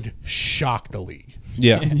team would shock the league.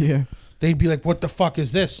 Yeah. Yeah. They'd be like, what the fuck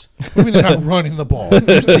is this? What do you mean they're not running the ball?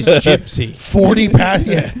 Who's this gypsy? 40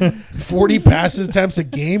 pass attempts a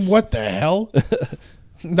game? What the hell?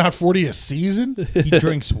 Not 40 a season? He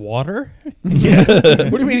drinks water? Yeah.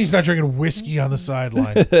 What do you mean he's not drinking whiskey on the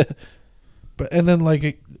sideline? And then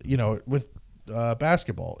with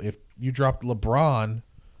basketball, if you dropped LeBron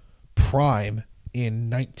prime in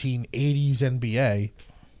 1980s NBA,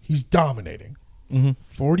 he's dominating.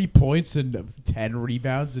 40 points and 10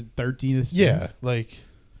 rebounds and 13 assists. Yeah,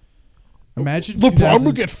 Imagine LeBron 2000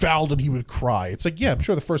 would get fouled and he would cry. It's like, yeah, I'm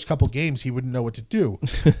sure the first couple games he wouldn't know what to do,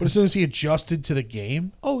 but as soon as he adjusted to the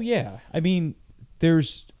game, Oh, yeah. I mean,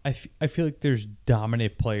 I feel like there's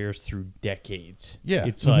dominant players through decades. Yeah.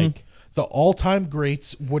 It's like, the all-time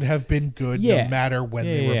greats would have been good Yeah. no matter when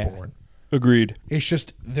they were Yeah. born. Agreed. It's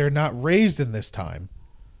just they're not raised in this time,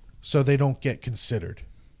 so they don't get considered.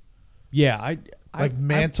 yeah, Like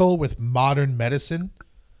Mantle with modern medicine.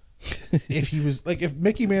 If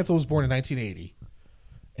Mickey Mantle was born in 1980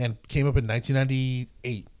 and came up in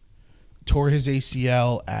 1998, tore his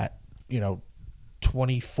ACL at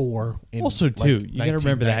 24. also, too, you got to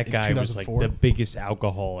remember that guy was like 2004. the biggest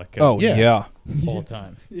alcoholic of Oh, yeah. all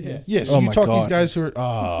time. Yes. Yeah, so Oh you my talk God. these guys who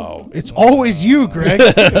are, it's always you, Greg.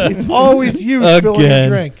 It's always you spilling your Again.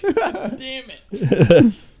 drink. Damn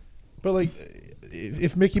it. But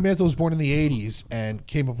if Mickey Mantle was born in the 80s and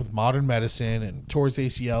came up with modern medicine and tore his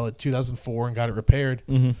ACL at 2004 and got it repaired,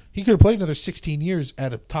 he could have played another 16 years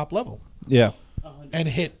at a top level Yeah.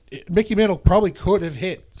 and Mickey Mantle probably could have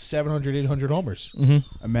hit 700, 800 homers.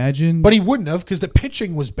 Imagine. But he wouldn't have because the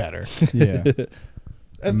pitching was better. yeah.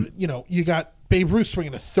 And, you got Babe Ruth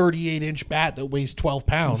swinging a 38-inch bat that weighs 12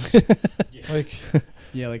 pounds.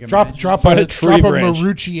 Yeah, like Drop Find a a tree branch.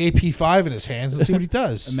 Marucci AP5 in his hands and see what he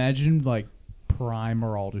does. Imagine prime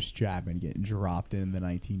Aroldis Chapman getting dropped in the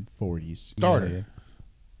 1940s. Starter.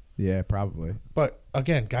 Yeah, probably. But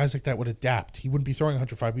again, guys like that would adapt. He wouldn't be throwing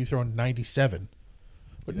 105, he'd be throwing 97.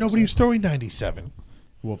 But nobody was throwing 97.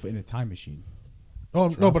 Well, in a time machine. Oh, no,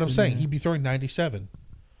 but Dropped I'm in saying there. he'd be throwing 97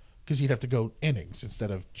 because he'd have to go innings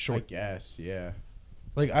instead of I short. guess, yeah.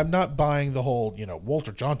 I'm not buying the whole,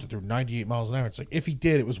 Walter Johnson threw 98 miles an hour. It's like, if he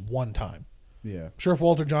did, it was one time. Yeah. I'm sure if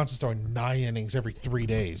Walter Johnson's throwing 9 innings every 3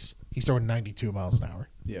 days, he's throwing 92 miles an hour.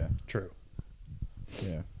 Yeah. True.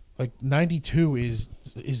 Yeah. 92 is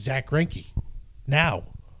Zach Greinke now.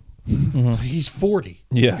 He's 40.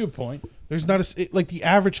 Yeah. Good point. There's not the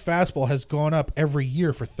average fastball has gone up every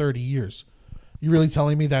year for 30 years. You really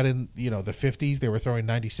telling me that in the 50s they were throwing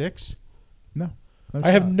 96? No.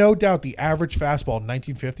 I have no doubt the average fastball in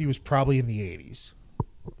 1950 was probably in the 80s.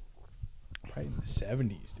 Probably in the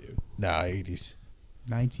 70s, dude. Nah, 80s.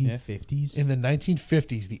 1950s. In the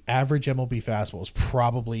 1950s, the average MLB fastball was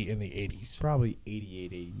probably in the 80s. Probably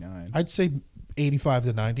 88, 89. I'd say 85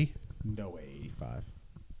 to 90. No way, 85.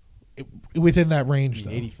 Within that I range, mean,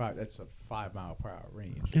 though. 85. That's a 5-mile-per-hour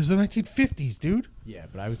range. It was the 1950s, dude. Yeah,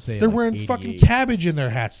 but I would say They're like wearing 88. fucking cabbage in their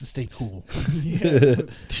hats to stay cool. Yeah,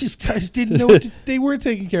 These guys didn't know what they weren't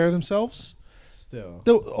taking care of themselves. still.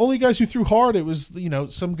 The only guys who threw hard, it was,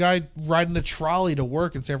 some guy riding the trolley to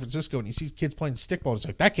work in San Francisco, and he sees kids playing stickball. It's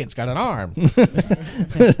like, that kid's got an arm.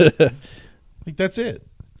 Like, that's it.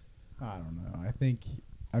 I don't know. I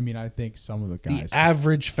think some of the The guys.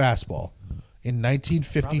 average fastball in Probably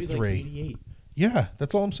 1953. like 88. Yeah,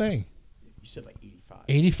 that's all I'm saying. You said like 85.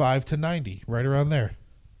 85 to 90, right around there.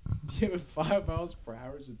 Yeah, but 5 miles per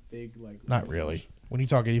hour is a big like. Not really. When you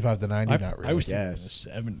talk 85 to 90, not really. I was Yes.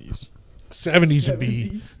 thinking in the 70s. 70s would be.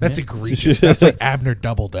 70s? That's egregious. That's like Abner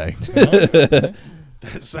Doubleday.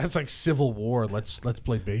 That's like Civil War. Let's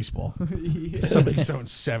play baseball. Yeah. Somebody's throwing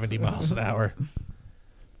 70 miles an hour.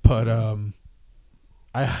 But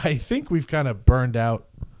I think we've kind of burned out.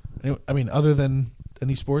 I mean, other than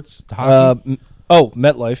any sports, hockey,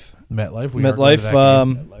 MetLife. MetLife. We are going to that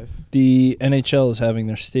game. Life. The NHL is having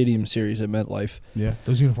their stadium series at MetLife. Yeah.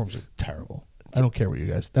 Those uniforms are terrible. I don't care what you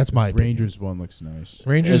guys. That's my opinion. Rangers one looks nice.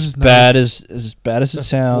 Rangers As is bad nice. as bad as The it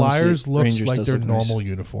sounds. Flyers the looks Rangers like does their look nice. normal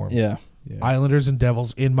uniform. Yeah, Yeah. Islanders and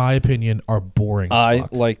Devils, in my opinion, are boring. As I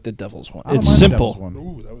fuck. like the Devils one. I don't It's mind the simple. Devils one.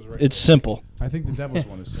 Ooh, that was right. It's simple. I think the Devils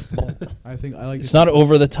one is simple. I like. It's not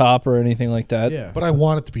over the top or anything like that. Yeah. But I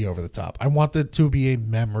want it to be over the top. I want it to be a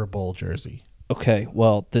memorable jersey. Okay,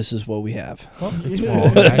 well, this is what we have. It's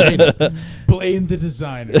wrong. And I hate it. blame the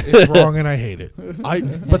designer. It's wrong, and I hate it.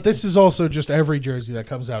 But this is also just every jersey that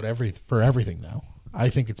comes out for everything now. I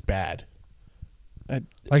think it's bad.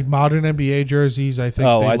 Like modern NBA jerseys, I think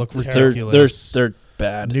they look ridiculous. They're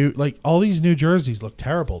bad. All these new jerseys look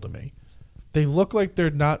terrible to me. They look like they're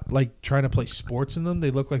not like trying to play sports in them. They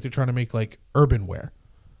look like they're trying to make like urban wear,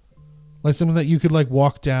 like something that you could like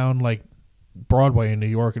walk down like Broadway in New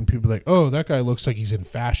York and people be like, oh, that guy looks like he's in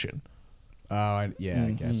fashion. I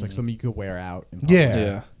guess like something you could wear out. In Yeah. public.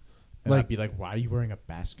 Yeah. And Like- I'd be like, why are you wearing a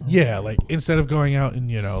basketball? Yeah, like instead of going out in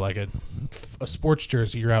like a sports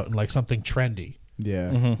jersey, you're out in like something trendy.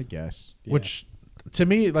 Yeah, I guess. Which to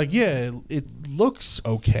me, like, it looks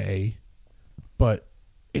okay, but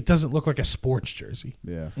it doesn't look like a sports jersey.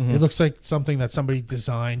 Yeah. It looks like something that somebody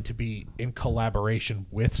designed to be in collaboration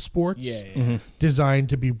with sports. Designed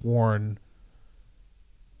to be worn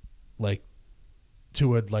like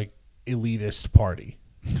to a like elitist party.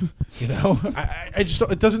 I just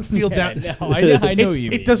don't, it doesn't feel down. No, I know what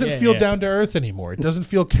you mean. It doesn't Yeah, feel yeah. down to earth anymore. It doesn't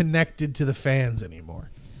feel connected to the fans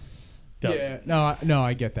anymore. Yeah. No,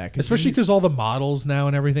 I get that. Especially because all the models now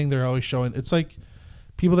and everything, they're always showing. It's like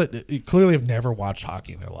people that clearly have never watched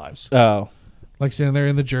hockey in their lives, Oh, like sitting there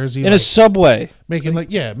in the jersey, in a like, subway. making like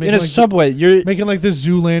making In a like, subway, you're. making like the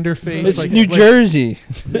Zoolander face. It's like, New like- Jersey.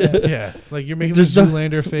 Yeah, like you're making the There's no-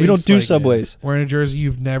 Zoolander face. we don't do like, subways. Wearing a jersey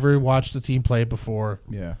you've never watched the team play before.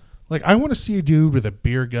 Yeah. Like I want to see a dude with a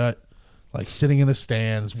beer gut, like sitting in the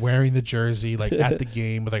stands, wearing the jersey, like at the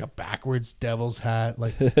game with like a backwards Devils hat.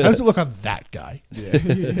 Like how does it look on that guy? Yeah.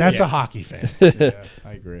 That's a hockey fan. Yeah,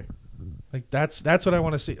 I agree. Like that's what I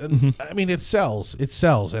want to see. And, I mean, it sells,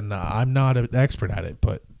 and I'm not an expert at it,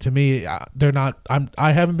 but to me, they're not.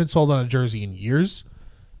 I haven't been sold on a jersey in years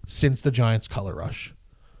since the Giants color rush,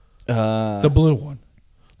 the blue one.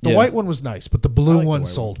 The Yeah. white one was nice, but the blue like the one white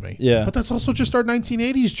sold me. Yeah. but that's also just our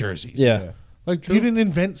 1980s jerseys. Yeah. like you didn't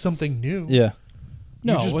invent something new. Yeah.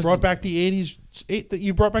 No, you it just wasn't. brought back the 80s.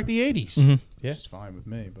 You brought back the 80s. Yeah. It's fine with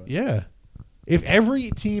me, but Yeah. If every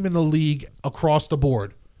team in the league across the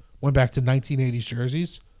board went back to 1980s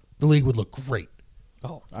jerseys, the league would look great.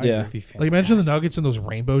 Oh, Yeah. that'd be Like imagine the fantastic. Nuggets in those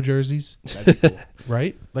rainbow jerseys, that'd be cool.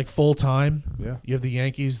 right? Like full time. Yeah. You have the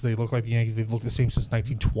Yankees. They look like the Yankees. They've looked the same since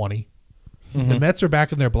 1920. The Mets are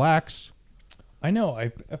back in their blacks. I know.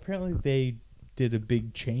 Apparently they did a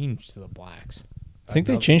big change to the blacks. I think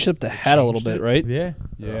they changed up the hat a little changed bit, it? right? Yeah.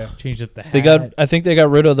 Yeah. Changed up the hat. They got. I think they got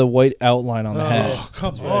rid of the white outline on the Oh, hat.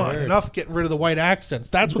 come what I on. heard. Enough getting rid of the white accents.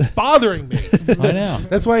 That's what's bothering me. I know.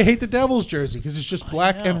 That's why I hate the Devils jersey because it's just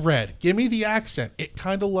black and red. Give me the accent. It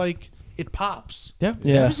kind of like it pops. That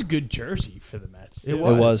Yeah. was a good jersey for the Mets. It too.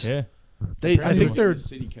 was. Yeah. I Apparently think we're they're getting a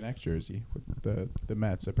City Connect jersey with the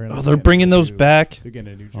Mets. Apparently, Oh, they're bringing those back. They're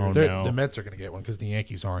getting a new jersey. Oh, they're- no. the Mets are going to get one because the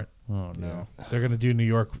Yankees aren't. Oh no. They're going to do New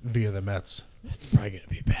York via the Mets. It's probably gonna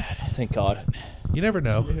be bad. Thank God. You never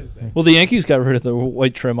know. Well, the Yankees got rid of the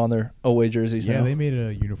white trim on their away jerseys. Yeah, now. they made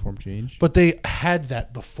a uniform change. But they had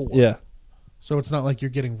that before. Yeah. So it's not like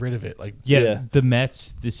you're getting rid of it. Like Yeah, Yeah. the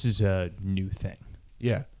Mets. This is a new thing.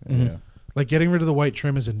 Yeah. Mhm. Like getting rid of the white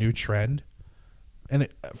trim is a new trend. And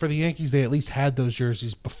for the Yankees, they at least had those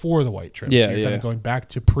jerseys before the white trim. Yeah, so you're yeah. kind of going back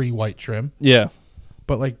to pre-white trim. Yeah.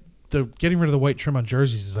 But like the getting rid of the white trim on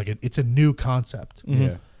jerseys is like it's a new concept. Mhm.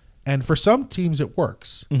 Yeah. And for some teams, it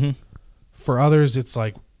works. Mhm. For others, it's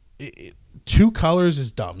like two colors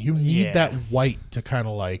is dumb. You need Yeah. that white to kind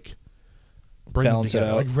of like bring Balance it them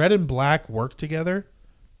together. out. Like red and black work together,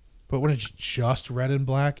 but when it's just red and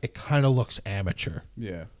black, it kind of looks amateur.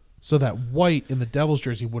 Yeah. So that white in the Devils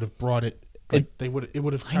jersey would have brought it. Like it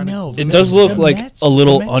would have I kind know. of. It does look The like Mets- a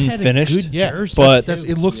little the Mets had a unfinished. good Yeah, jersey, but- too.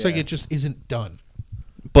 It looks like Yeah. it just isn't done.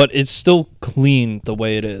 But it's still clean the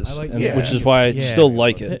way it is, I like- and- yeah, which I is think why I it's- still yeah,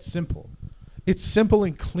 like It's it. simple. It's simple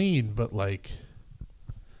and clean, but like,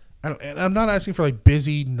 and I'm not asking for like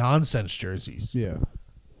busy nonsense jerseys. Yeah.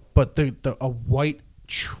 But a white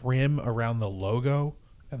trim around the logo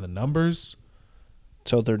and the numbers.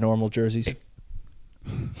 So they're normal jerseys.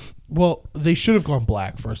 Well, they should have gone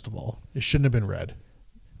black first of all. It shouldn't have been red.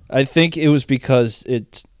 I think it was because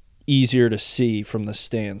it's easier to see from the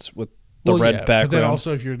stands with the red background. But then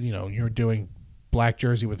also, if you're doing black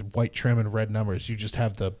jersey with white trim and red numbers, you just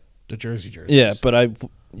have the jersey jerseys. Yeah, but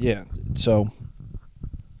so.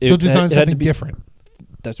 So design had to something be- different.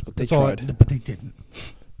 That's what they That's all. tried. But they didn't.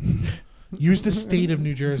 Use the state of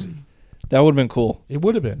New Jersey. That would have been cool. It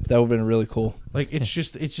would have been That would have been really cool. like it's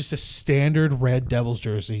just a standard red Devils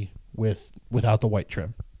jersey without the white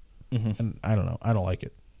trim. Mhm. And I don't know. I don't like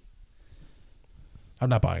it. I'm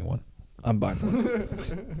not buying one. I'm buying one.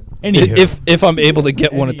 Anywho, If I'm able to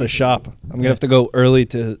get one at the shop, I'm gonna have to go early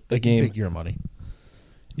to the game. Take your money.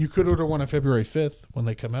 You could order one on February 5th when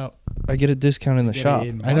they come out. I get a discount in the Get shop. it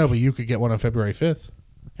in I know, March. but you could get one on February 5th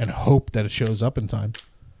and hope that it shows up in time.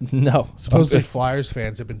 No, Supposedly, Flyers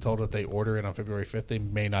fans have been told if they order it on February 5th, they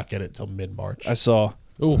may not get it until mid-March. I saw.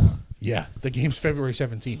 ooh, Yeah, the game's February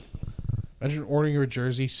 17th. Imagine ordering your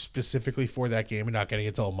jersey specifically for that game and not getting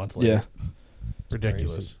it till a month later. Yeah,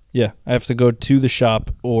 Ridiculous. yeah. I have to go to the shop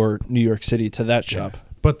or New York City to that shop.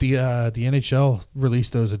 But the NHL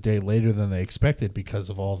released those a day later than they expected because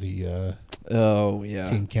of all the Oh yeah,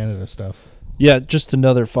 Team Canada stuff. yeah. Just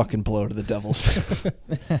another fucking blow to the Devils.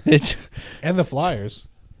 It's And the Flyers.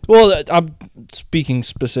 well, I'm speaking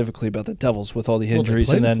specifically about the Devils with all the Well, they injuries,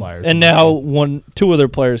 played and the then Flyers and in that now game. two other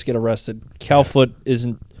players get arrested. Calfoot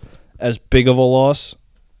isn't as big of a loss,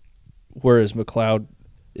 whereas McLeod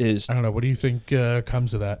is. I don't know. What do you think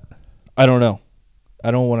comes of that? I don't know. I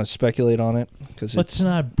don't want to speculate on it because let's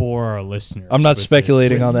not bore our listeners. I'm not with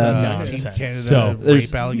speculating this on that. nonsense. Team Canada So, there's-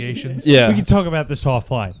 rape allegations. Yeah. we can talk about this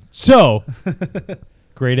offline. So,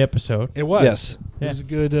 great episode. It was. Yes. It was a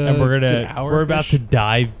good And we're good gonna hour we're about to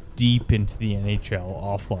dive deep into the NHL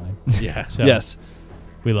offline. Yeah. So Yes.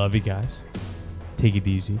 we love you guys. Take it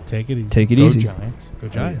easy. Take it easy. Take it Go easy. Giants. Go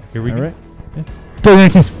Giants. Here we All go. right. Go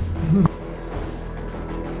Yankees.